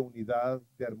sentir de unidad,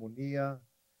 de armonía,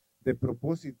 de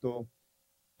propósito,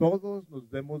 todos nos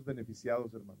vemos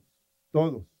beneficiados, hermanos,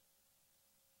 todos.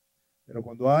 Pero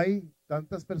cuando hay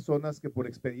tantas personas que por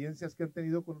experiencias que han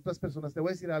tenido con otras personas, te voy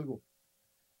a decir algo,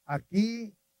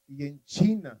 aquí y en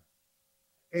China,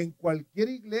 en cualquier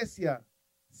iglesia,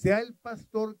 sea el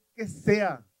pastor que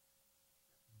sea,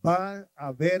 va a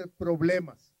haber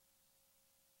problemas.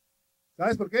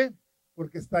 ¿Sabes por qué?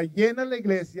 Porque está llena la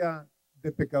iglesia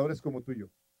de pecadores como tú y yo.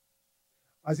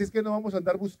 Así es que no vamos a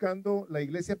andar buscando la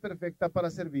iglesia perfecta para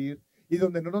servir y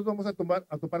donde no nos vamos a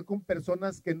topar con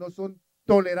personas que no son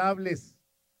tolerables.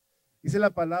 Dice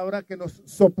la palabra que nos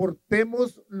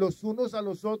soportemos los unos a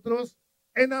los otros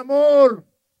en amor.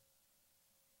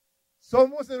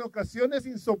 Somos en ocasiones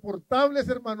insoportables,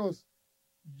 hermanos.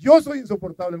 Yo soy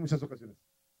insoportable en muchas ocasiones.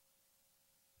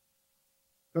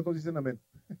 ¿Cuántos dicen amén?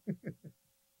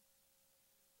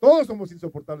 Todos somos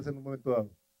insoportables en un momento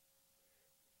dado.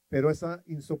 Pero esa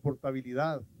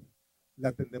insoportabilidad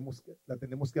la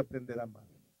tenemos que aprender a amar.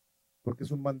 Porque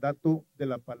es un mandato de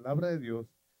la palabra de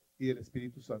Dios y del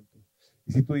Espíritu Santo.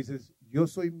 Y si tú dices, yo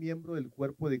soy miembro del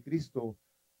cuerpo de Cristo,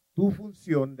 tu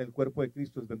función del cuerpo de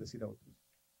Cristo es bendecir a otros.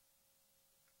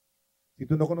 Si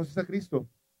tú no conoces a Cristo,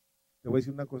 te voy a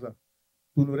decir una cosa,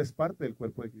 tú no eres parte del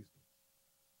cuerpo de Cristo.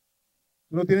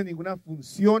 Tú no tienes ninguna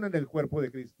función en el cuerpo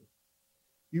de Cristo.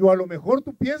 Y a lo mejor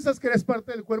tú piensas que eres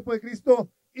parte del cuerpo de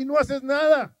Cristo y no haces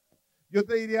nada. Yo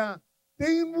te diría,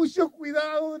 ten mucho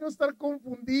cuidado de no estar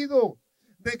confundido,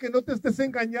 de que no te estés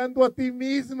engañando a ti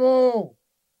mismo,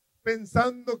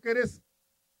 pensando que eres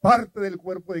parte del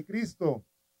cuerpo de Cristo.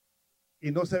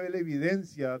 y no se ve la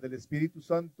evidencia del Espíritu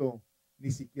Santo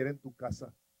ni siquiera en tu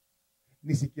casa,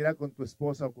 ni siquiera con tu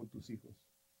esposa o con tus hijos.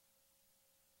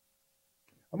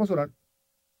 Vamos a orar.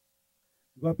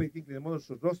 Voy a pedir que inclinemos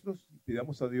nuestros rostros y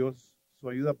pidamos a Dios su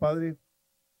ayuda, Padre.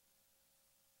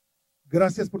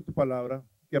 Gracias por tu palabra,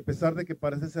 que a pesar de que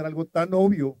parece ser algo tan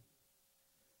obvio,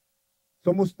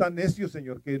 somos tan necios,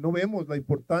 Señor, que no vemos la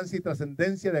importancia y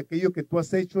trascendencia de aquello que tú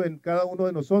has hecho en cada uno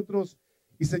de nosotros.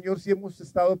 Y, Señor, si hemos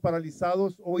estado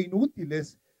paralizados o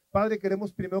inútiles, Padre,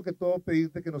 queremos primero que todo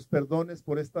pedirte que nos perdones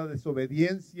por esta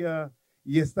desobediencia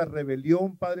y esta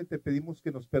rebelión. Padre, te pedimos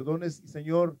que nos perdones y,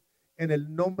 Señor, en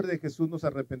el nombre de Jesús nos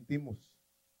arrepentimos.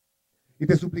 Y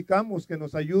te suplicamos que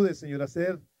nos ayudes, Señor, a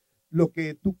hacer lo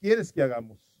que tú quieres que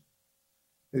hagamos.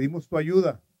 Pedimos tu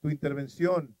ayuda, tu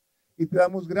intervención. Y te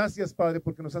damos gracias, Padre,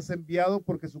 porque nos has enviado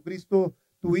por Jesucristo,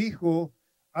 tu Hijo,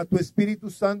 a tu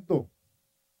Espíritu Santo.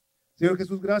 Señor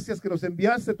Jesús, gracias que nos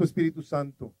enviaste tu Espíritu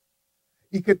Santo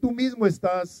y que tú mismo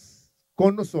estás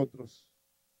con nosotros,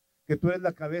 que tú eres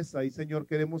la cabeza y, Señor,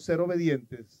 queremos ser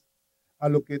obedientes a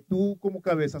lo que tú como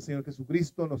cabeza, Señor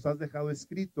Jesucristo, nos has dejado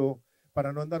escrito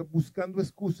para no andar buscando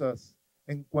excusas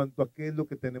en cuanto a qué es lo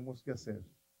que tenemos que hacer.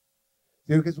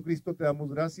 Señor Jesucristo, te damos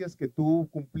gracias que tú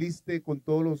cumpliste con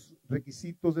todos los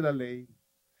requisitos de la ley,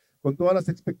 con todas las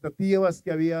expectativas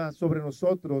que había sobre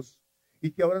nosotros y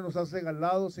que ahora nos has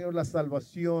regalado, Señor, la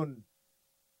salvación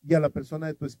y a la persona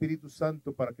de tu Espíritu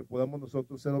Santo para que podamos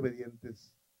nosotros ser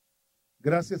obedientes.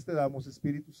 Gracias te damos,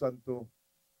 Espíritu Santo,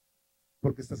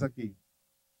 porque estás aquí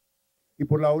y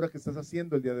por la obra que estás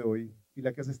haciendo el día de hoy y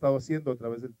la que has estado haciendo a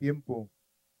través del tiempo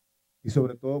y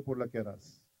sobre todo por la que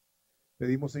harás.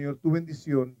 Pedimos, Señor, tu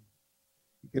bendición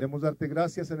y queremos darte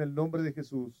gracias en el nombre de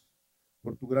Jesús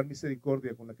por tu gran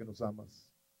misericordia con la que nos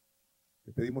amas.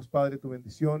 Te pedimos, Padre, tu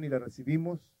bendición y la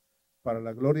recibimos para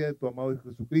la gloria de tu amado Hijo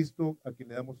Jesucristo, a quien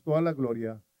le damos toda la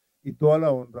gloria y toda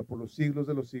la honra por los siglos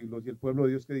de los siglos. Y el pueblo de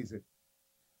Dios que dice,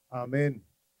 amén.